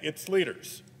misrepresenting its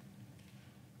leaders.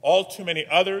 All too many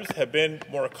others have been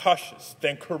more cautious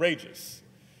than courageous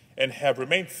and have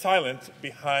remained silent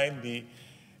behind the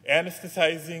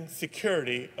anesthetizing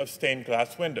security of stained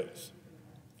glass windows.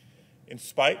 In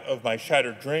spite of my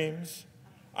shattered dreams,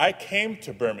 I came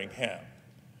to Birmingham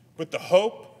with the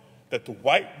hope that the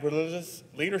white religious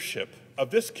leadership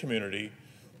of this community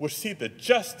would see the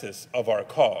justice of our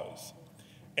cause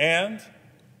and,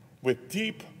 with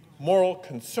deep moral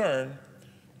concern,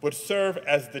 would serve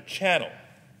as the channel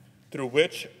through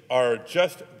which our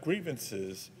just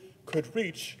grievances could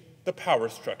reach the power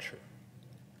structure.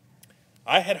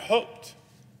 I had hoped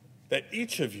that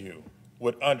each of you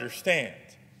would understand,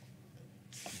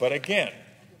 but again,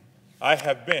 I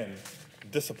have been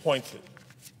disappointed.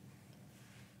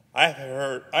 I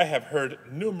have heard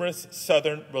numerous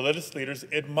Southern religious leaders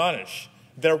admonish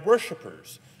their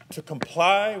worshipers to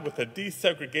comply with a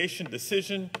desegregation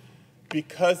decision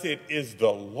because it is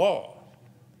the law.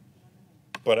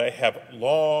 But I have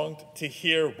longed to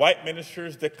hear white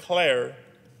ministers declare,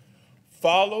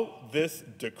 "Follow this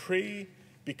decree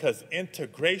because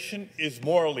integration is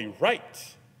morally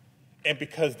right and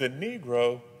because the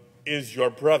Negro is your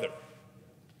brother."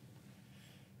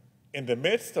 In the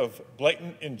midst of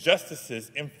blatant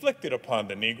injustices inflicted upon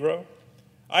the Negro,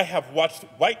 I have watched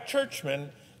white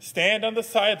churchmen stand on the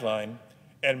sideline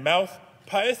and mouth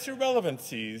pious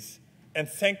irrelevancies and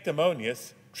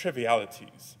sanctimonious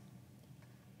trivialities.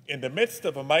 In the midst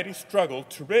of a mighty struggle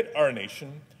to rid our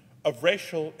nation of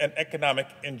racial and economic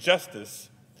injustice,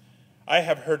 I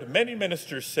have heard many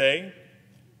ministers say,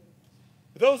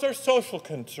 "Those are social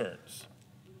concerns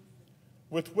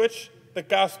with which the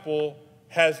gospel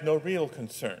has no real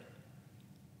concern."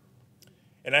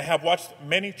 And I have watched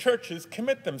many churches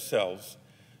commit themselves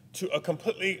to a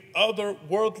completely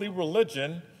otherworldly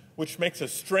religion which makes a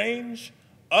strange,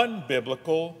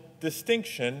 unbiblical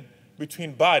distinction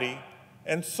between body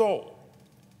and soul,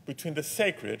 between the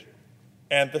sacred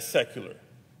and the secular.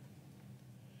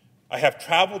 I have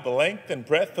traveled the length and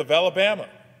breadth of Alabama,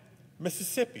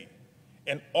 Mississippi,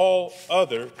 and all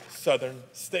other southern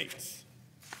states.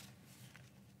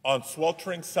 On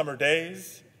sweltering summer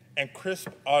days and crisp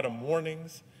autumn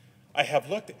mornings, I have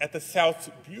looked at the South's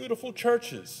beautiful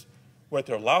churches with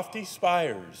their lofty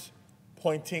spires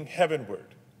pointing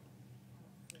heavenward.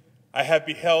 I have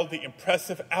beheld the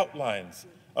impressive outlines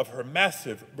of her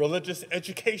massive religious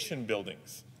education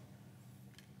buildings.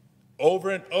 Over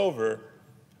and over,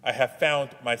 I have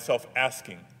found myself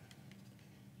asking,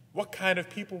 what kind of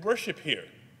people worship here?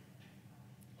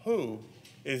 Who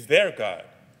is their God?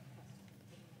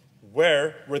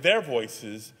 Where were their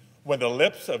voices when the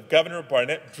lips of Governor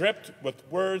Barnett dripped with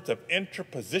words of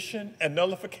interposition and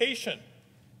nullification?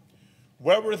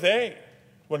 Where were they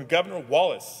when Governor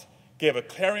Wallace gave a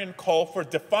clarion call for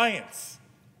defiance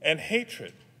and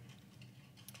hatred?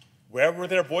 Where were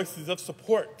their voices of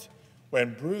support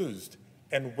when bruised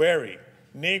and weary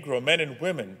Negro men and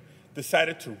women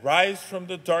decided to rise from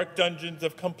the dark dungeons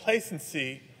of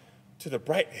complacency to the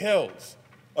bright hills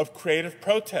of creative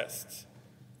protests?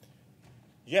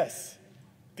 Yes,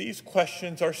 these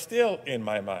questions are still in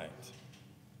my mind.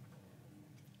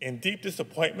 In deep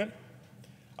disappointment,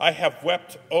 I have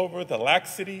wept over the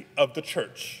laxity of the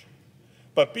church,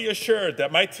 but be assured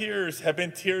that my tears have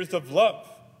been tears of love.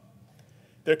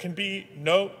 There can be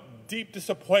no deep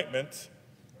disappointment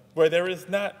where there is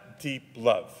not deep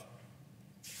love.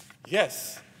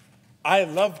 Yes, I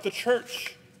love the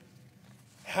church.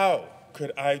 How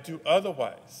could I do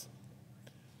otherwise?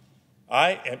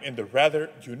 I am in the rather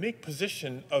unique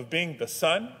position of being the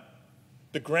son,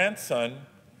 the grandson,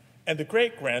 and the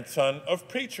great-grandson of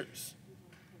preachers.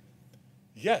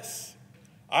 Yes,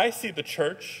 I see the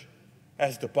church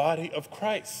as the body of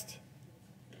Christ.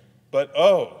 But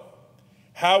oh,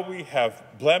 how we have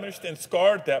blemished and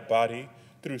scarred that body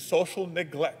through social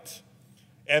neglect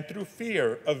and through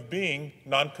fear of being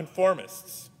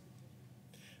nonconformists.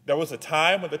 There was a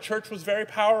time when the church was very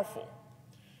powerful,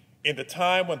 in the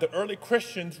time when the early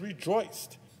Christians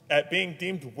rejoiced at being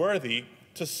deemed worthy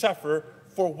to suffer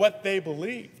for what they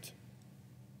believed.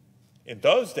 In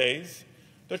those days,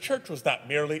 the church was not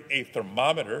merely a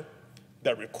thermometer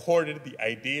that recorded the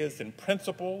ideas and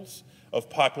principles of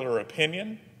popular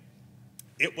opinion.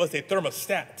 It was a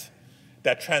thermostat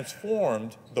that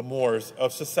transformed the mores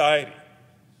of society.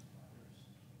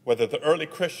 Whenever the early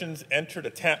Christians entered a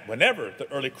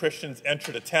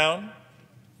town,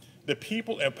 the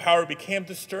people in power became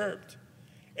disturbed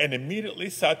and immediately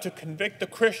sought to convict the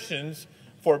Christians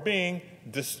for being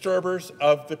disturbers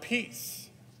of the peace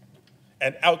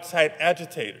and outside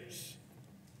agitators.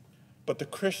 But the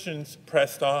Christians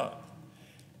pressed on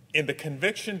in the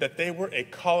conviction that they were a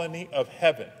colony of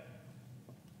heaven,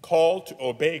 called to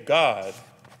obey God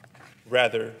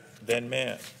rather than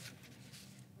man.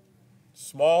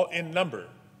 Small in number,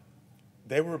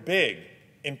 they were big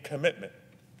in commitment.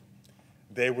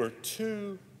 They were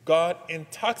too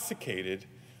God-intoxicated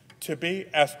to be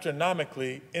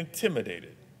astronomically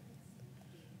intimidated.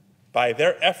 By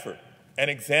their effort and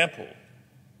example,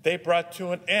 they brought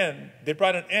an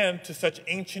end to such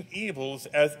ancient evils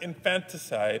as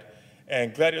infanticide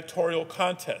and gladiatorial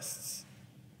contests.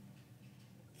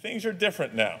 Things are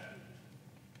different now.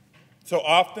 So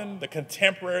often, the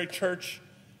contemporary church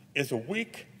is a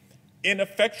weak,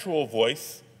 ineffectual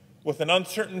voice with an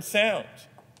uncertain sound.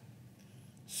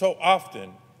 So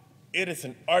often, it is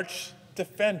an arch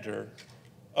defender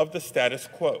of the status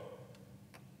quo.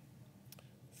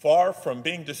 Far from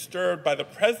being disturbed by the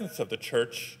presence of the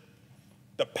church,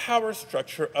 the power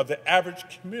structure of the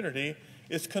average community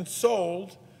is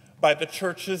consoled by the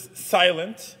church's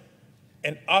silent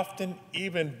and often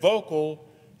even vocal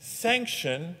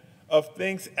sanction of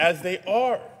things as they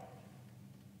are.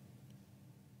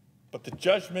 But the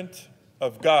judgment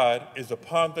of God is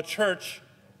upon the church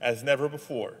as never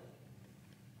before.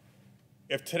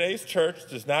 If today's church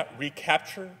does not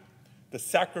recapture the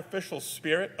sacrificial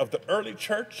spirit of the early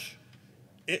church,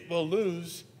 it will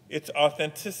lose its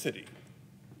authenticity,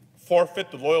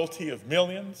 forfeit the loyalty of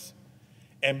millions,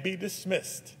 and be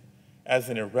dismissed as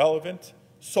an irrelevant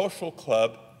social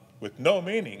club with no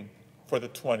meaning for the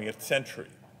 20th century.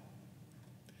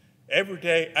 Every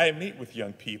day I meet with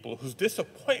young people whose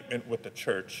disappointment with the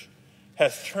church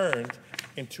has turned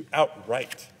into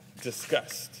outright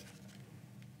disgust.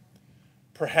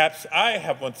 Perhaps I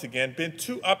have once again been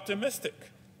too optimistic.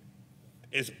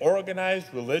 Is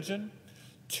organized religion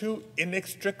too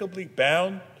inextricably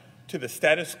bound to the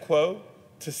status quo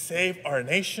to save our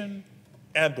nation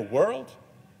and the world?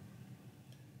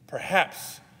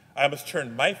 Perhaps I must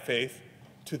turn my faith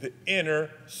to the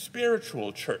inner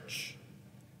spiritual church,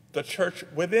 the church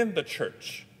within the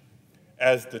church,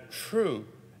 as the true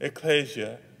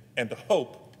ecclesia and the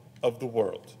hope of the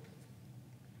world.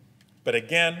 But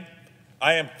again,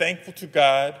 I am thankful to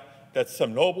God that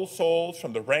some noble souls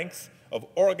from the ranks of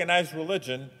organized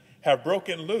religion have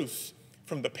broken loose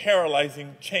from the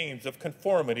paralyzing chains of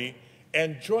conformity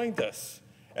and joined us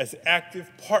as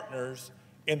active partners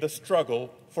in the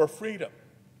struggle for freedom.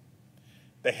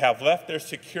 They have left their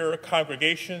secure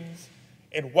congregations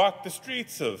and walked the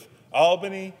streets of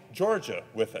Albany, Georgia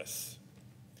with us.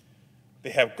 They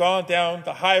have gone down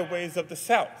the highways of the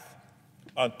South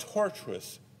on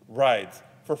tortuous rides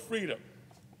for freedom.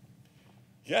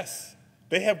 Yes,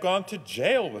 they have gone to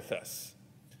jail with us.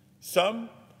 Some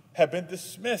have been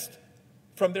dismissed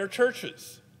from their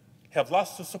churches, have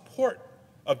lost the support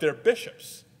of their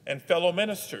bishops and fellow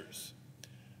ministers,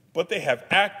 but they have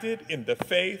acted in the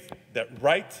faith that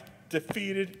right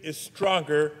defeated is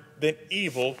stronger than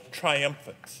evil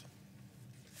triumphant.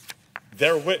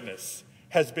 Their witness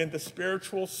has been the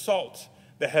spiritual salt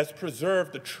that has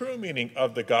preserved the true meaning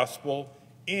of the gospel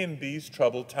in these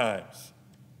troubled times.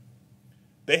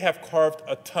 They have carved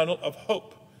a tunnel of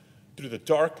hope through the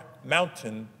dark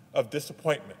mountain of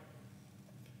disappointment.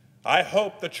 I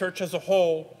hope the church as a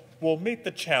whole will meet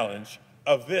the challenge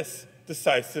of this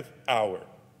decisive hour.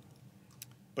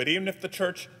 But even if the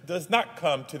church does not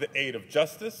come to the aid of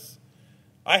justice,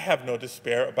 I have no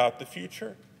despair about the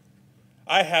future.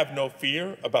 I have no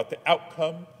fear about the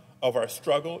outcome of our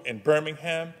struggle in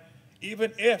Birmingham,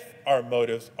 even if our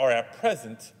motives are at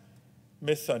present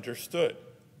misunderstood.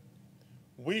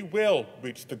 We will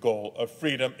reach the goal of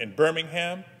freedom in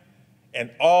Birmingham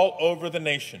and all over the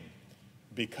nation,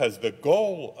 because the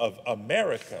goal of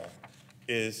America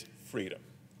is freedom.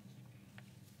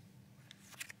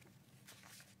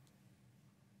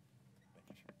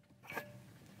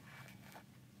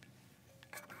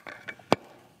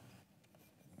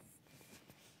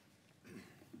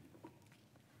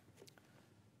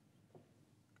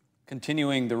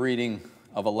 Continuing the reading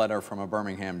of a letter from a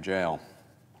Birmingham jail.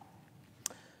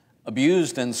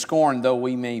 Abused and scorned though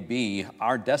we may be,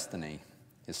 our destiny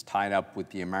is tied up with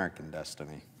the American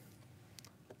destiny.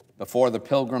 Before the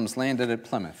Pilgrims landed at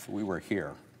Plymouth, we were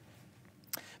here.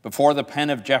 Before the pen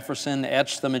of Jefferson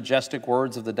etched the majestic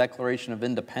words of the Declaration of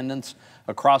Independence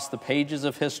across the pages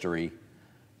of history,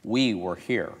 we were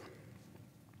here.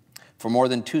 For more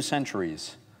than 2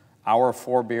 centuries, our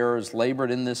forebears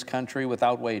labored in this country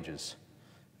without wages.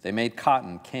 They made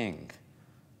cotton king.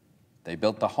 They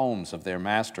built the homes of their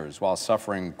masters while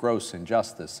suffering gross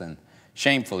injustice and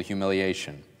shameful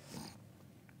humiliation.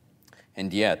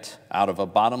 And yet, out of a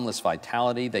bottomless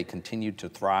vitality, they continued to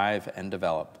thrive and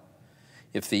develop.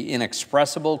 If the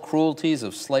inexpressible cruelties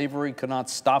of slavery could not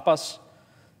stop us,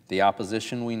 the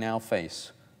opposition we now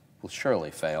face will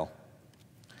surely fail.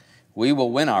 We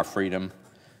will win our freedom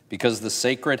because the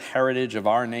sacred heritage of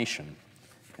our nation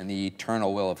and the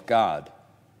eternal will of God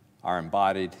are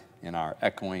embodied in our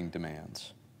echoing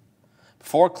demands.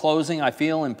 Before closing, I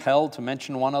feel impelled to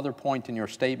mention one other point in your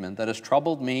statement that has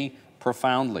troubled me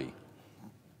profoundly.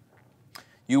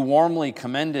 You warmly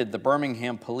commended the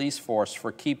Birmingham police force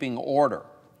for keeping order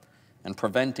and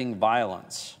preventing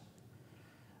violence.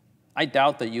 I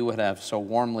doubt that you would have so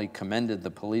warmly commended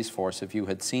the police force if you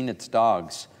had seen its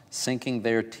dogs sinking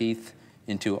their teeth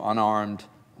into unarmed,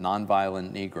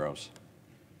 nonviolent Negroes.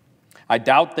 I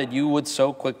doubt that you would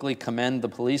so quickly commend the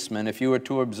policemen if you were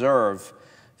to observe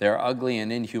their ugly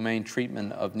and inhumane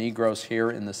treatment of Negroes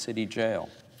here in the city jail,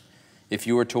 if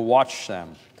you were to watch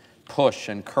them push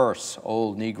and curse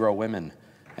old Negro women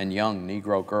and young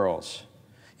Negro girls,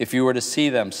 if you were to see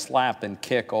them slap and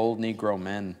kick old Negro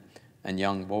men and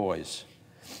young boys,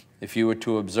 if you were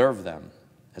to observe them,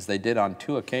 as they did on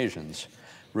 2 occasions,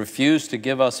 refuse to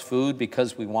give us food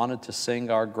because we wanted to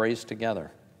sing our grace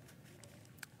together,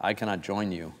 I cannot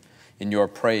join you in your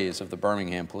praise of the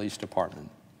Birmingham Police Department.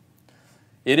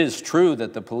 It is true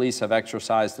that the police have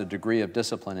exercised a degree of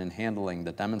discipline in handling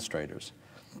the demonstrators.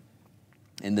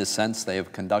 In this sense, they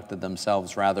have conducted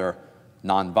themselves rather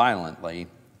nonviolently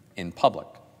in public.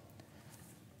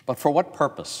 But for what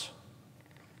purpose?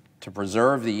 To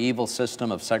preserve the evil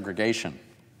system of segregation.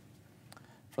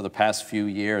 For the past few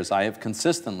years, I have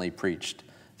consistently preached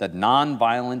that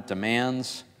nonviolence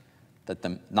demands that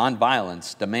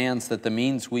the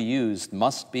means we use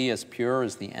must be as pure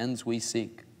as the ends we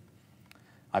seek.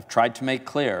 I've tried to make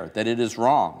clear that it is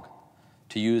wrong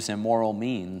to use immoral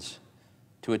means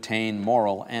to attain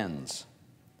moral ends.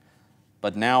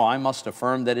 But now I must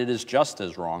affirm that it is just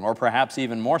as wrong, or perhaps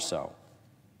even more so,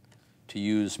 to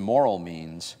use moral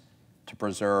means to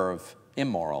preserve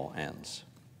immoral ends.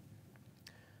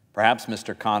 Perhaps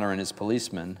Mr. Connor and his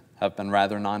policemen have been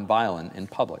rather nonviolent in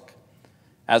public,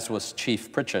 as was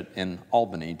Chief Pritchett in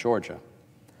Albany, Georgia.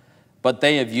 But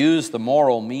they have used the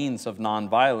moral means of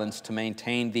nonviolence to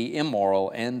maintain the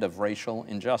immoral end of racial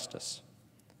injustice.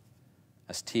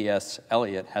 As T.S.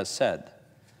 Eliot has said,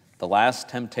 the last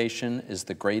temptation is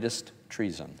the greatest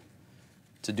treason,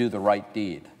 to do the right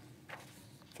deed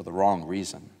for the wrong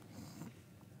reason.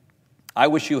 I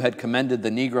wish you had commended the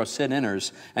Negro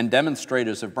sit-inners and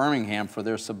demonstrators of Birmingham for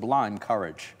their sublime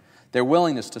courage, their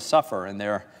willingness to suffer, and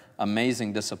their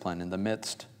amazing discipline in the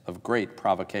midst of great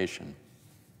provocation.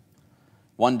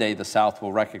 One day the South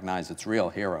will recognize its real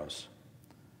heroes.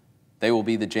 They will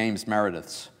be the James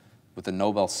Merediths with the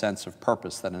noble sense of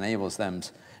purpose that enables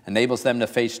them to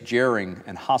face jeering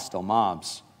and hostile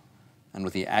mobs, and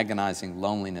with the agonizing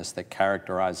loneliness that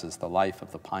characterizes the life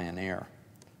of the pioneer.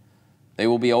 They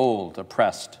will be old,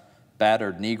 oppressed,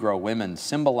 battered Negro women,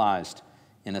 symbolized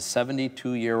in a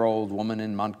 72-year-old woman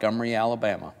in Montgomery,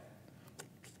 Alabama,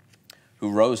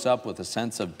 who rose up with a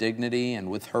sense of dignity and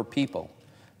with her people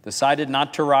decided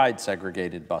not to ride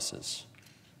segregated buses,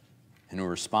 and who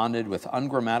responded with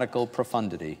ungrammatical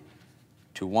profundity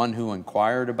to one who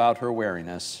inquired about her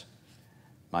weariness,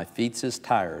 "My feet is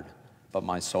tired, but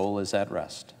my soul is at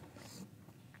rest."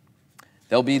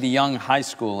 There'll be the young high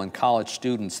school and college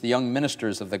students, the young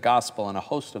ministers of the gospel, and a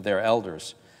host of their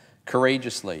elders,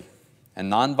 courageously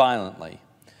and nonviolently,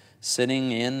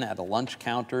 sitting in at the lunch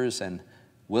counters and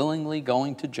willingly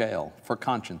going to jail for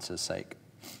conscience's sake.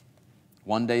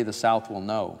 One day the South will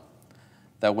know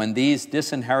that when these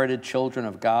disinherited children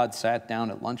of God sat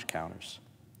down at lunch counters,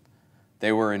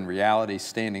 they were in reality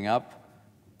standing up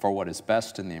for what is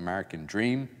best in the American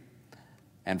dream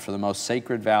and for the most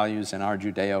sacred values in our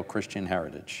Judeo-Christian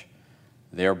heritage,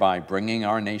 thereby bringing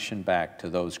our nation back to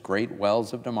those great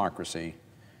wells of democracy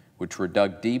which were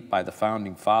dug deep by the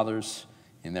Founding Fathers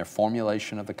in their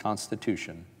formulation of the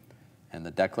Constitution and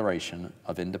the Declaration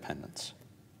of Independence.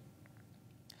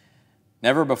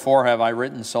 Never before have I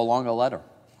written so long a letter.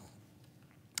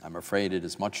 I'm afraid it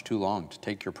is much too long to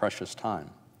take your precious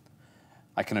time.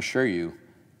 I can assure you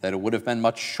that it would have been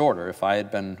much shorter if I had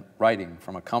been writing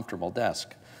from a comfortable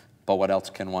desk. But what else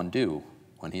can one do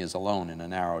when he is alone in a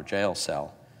narrow jail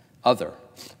cell, other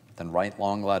than write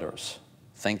long letters,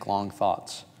 think long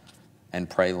thoughts, and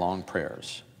pray long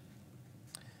prayers?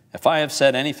 If I have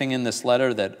said anything in this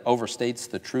letter that overstates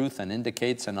the truth and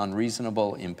indicates an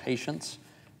unreasonable impatience,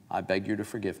 I beg you to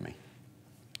forgive me.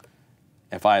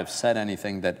 If I have said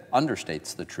anything that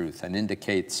understates the truth and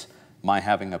indicates my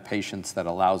having a patience that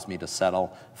allows me to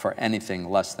settle for anything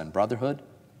less than brotherhood,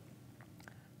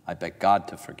 I beg God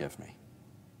to forgive me.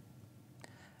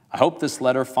 I hope this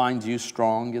letter finds you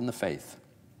strong in the faith.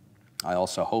 I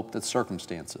also hope that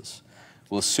circumstances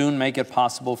will soon make it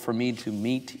possible for me to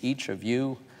meet each of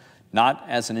you, not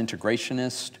as an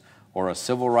integrationist or a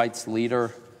civil rights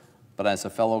leader, but as a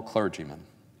fellow clergyman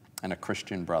and a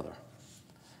Christian brother.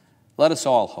 Let us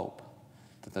all hope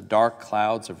that the dark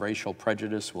clouds of racial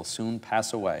prejudice will soon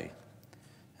pass away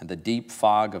and the deep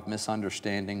fog of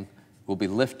misunderstanding will be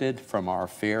lifted from our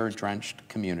fear-drenched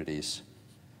communities.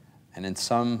 And in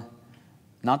some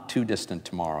not too distant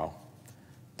tomorrow,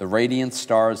 the radiant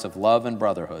stars of love and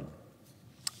brotherhood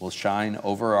will shine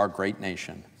over our great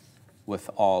nation with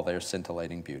all their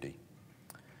scintillating beauty.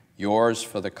 Yours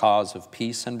for the cause of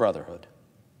peace and brotherhood,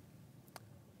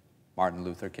 Martin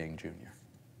Luther King, Jr.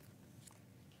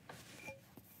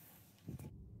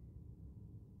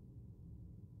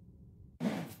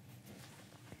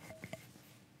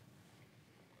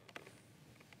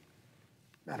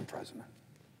 Madam President.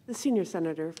 The senior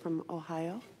senator from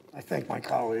Ohio. I thank my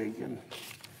colleague and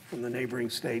from the neighboring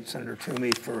state, Senator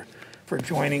Toomey, for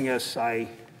joining us. I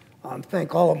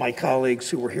thank all of my colleagues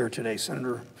who were here today,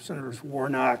 Senators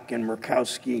Warnock and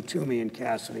Murkowski, Toomey and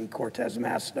Cassidy, Cortez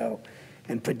Masto,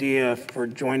 and Padilla for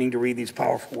joining to read these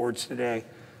powerful words today.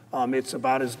 It's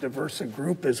about as diverse a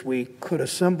group as we could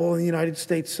assemble in the United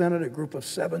States Senate, a group of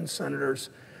 7 senators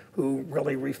who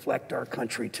really reflect our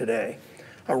country today.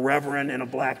 A reverend in a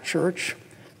black church,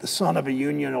 the son of a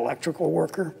union electrical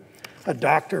worker, a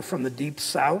doctor from the deep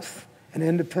South, an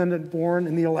independent born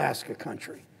in the Alaska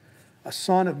country, a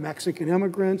son of Mexican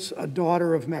immigrants, a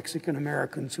daughter of Mexican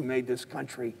Americans who made this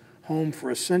country home for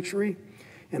a century,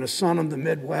 and a son of the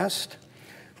Midwest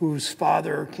whose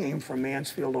father came from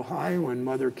Mansfield, Ohio, and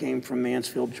mother came from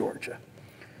Mansfield, Georgia.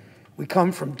 We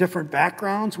come from different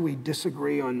backgrounds. We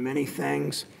disagree on many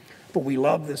things, but we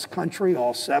love this country,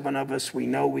 all 7 of us. We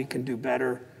know we can do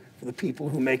better for the people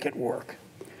who make it work.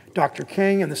 Dr.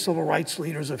 King and the civil rights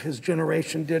leaders of his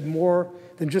generation did more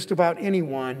than just about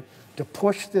anyone to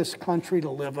push this country to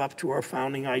live up to our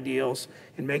founding ideals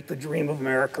and make the dream of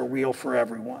America real for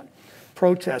everyone.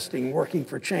 Protesting, working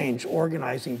for change,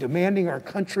 organizing, demanding our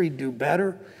country do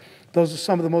better. Those are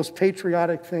some of the most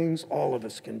patriotic things all of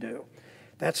us can do.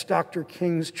 That's Dr.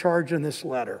 King's charge in this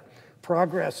letter.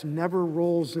 Progress never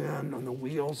rolls in on the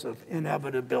wheels of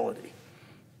inevitability.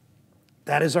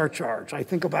 That is our charge. I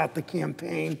think about the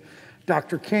campaign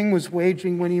Dr. King was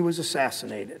waging when he was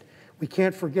assassinated. We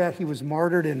can't forget he was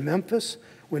martyred in Memphis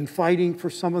when fighting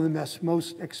for some of the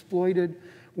most exploited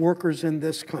workers in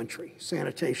this country,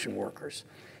 sanitation workers.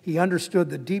 He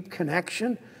understood the deep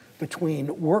connection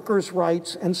between workers'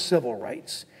 rights and civil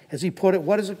rights. As he put it,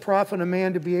 what does it profit a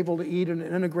man to be able to eat at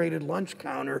an integrated lunch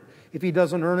counter if he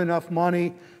doesn't earn enough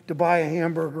money to buy a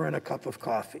hamburger and a cup of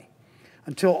coffee?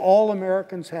 Until all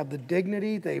Americans have the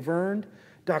dignity they've earned,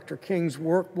 Dr. King's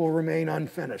work will remain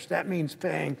unfinished. That means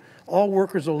paying all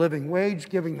workers a living wage,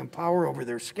 giving them power over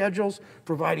their schedules,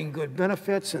 providing good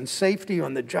benefits and safety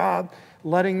on the job,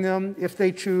 letting them, if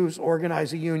they choose,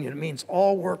 organize a union. It means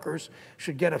all workers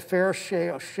should get a fair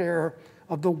share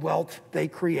of the wealth they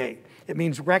create. It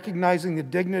means recognizing the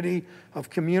dignity of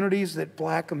communities that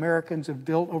Black Americans have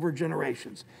built over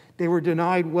generations. They were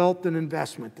denied wealth and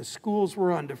investment. The schools were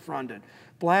underfunded.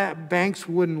 Banks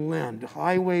wouldn't lend.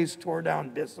 Highways tore down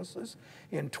businesses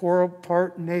and tore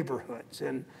apart neighborhoods.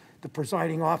 And the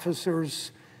presiding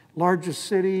officer's largest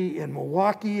city in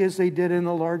Milwaukee, as they did in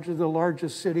the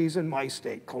largest cities in my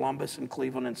state, Columbus and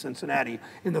Cleveland and Cincinnati.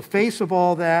 In the face of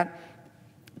all that,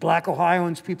 Black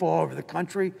Ohioans, people all over the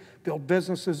country, build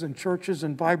businesses and churches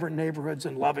and vibrant neighborhoods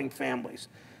and loving families.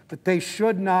 But they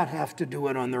should not have to do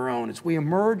it on their own. As we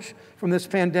emerge from this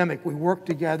pandemic, we work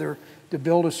together to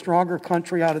build a stronger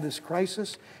country out of this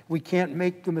crisis. We can't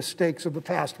make the mistakes of the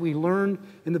past. We learned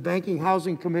in the Banking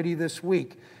Housing Committee this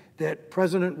week that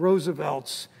President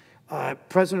Roosevelt's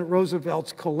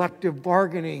collective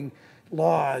bargaining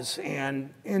laws and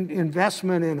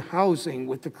investment in housing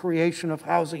with the creation of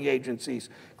housing agencies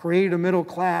created a middle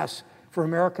class for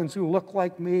Americans who look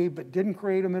like me, but didn't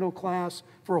create a middle class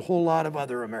for a whole lot of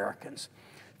other Americans.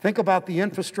 Think about the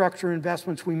infrastructure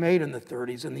investments we made in the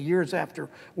 30s and the years after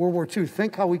World War II.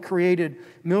 Think how we created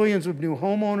millions of new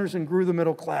homeowners and grew the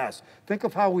middle class. Think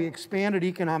of how we expanded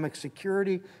economic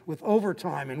security with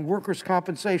overtime and workers'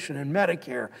 compensation and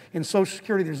Medicare and Social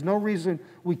Security. There's no reason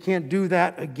we can't do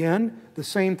that again, the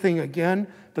same thing again,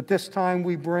 but this time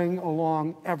we bring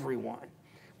along everyone.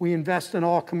 We invest in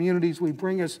all communities. We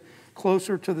bring us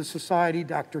closer to the society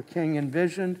Dr. King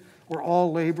envisioned, where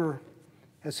all labor,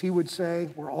 as he would say,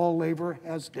 where all labor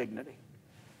has dignity.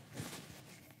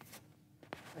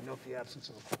 I note the absence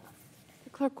of a quorum. The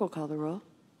clerk will call the roll.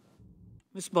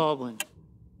 Ms. Baldwin.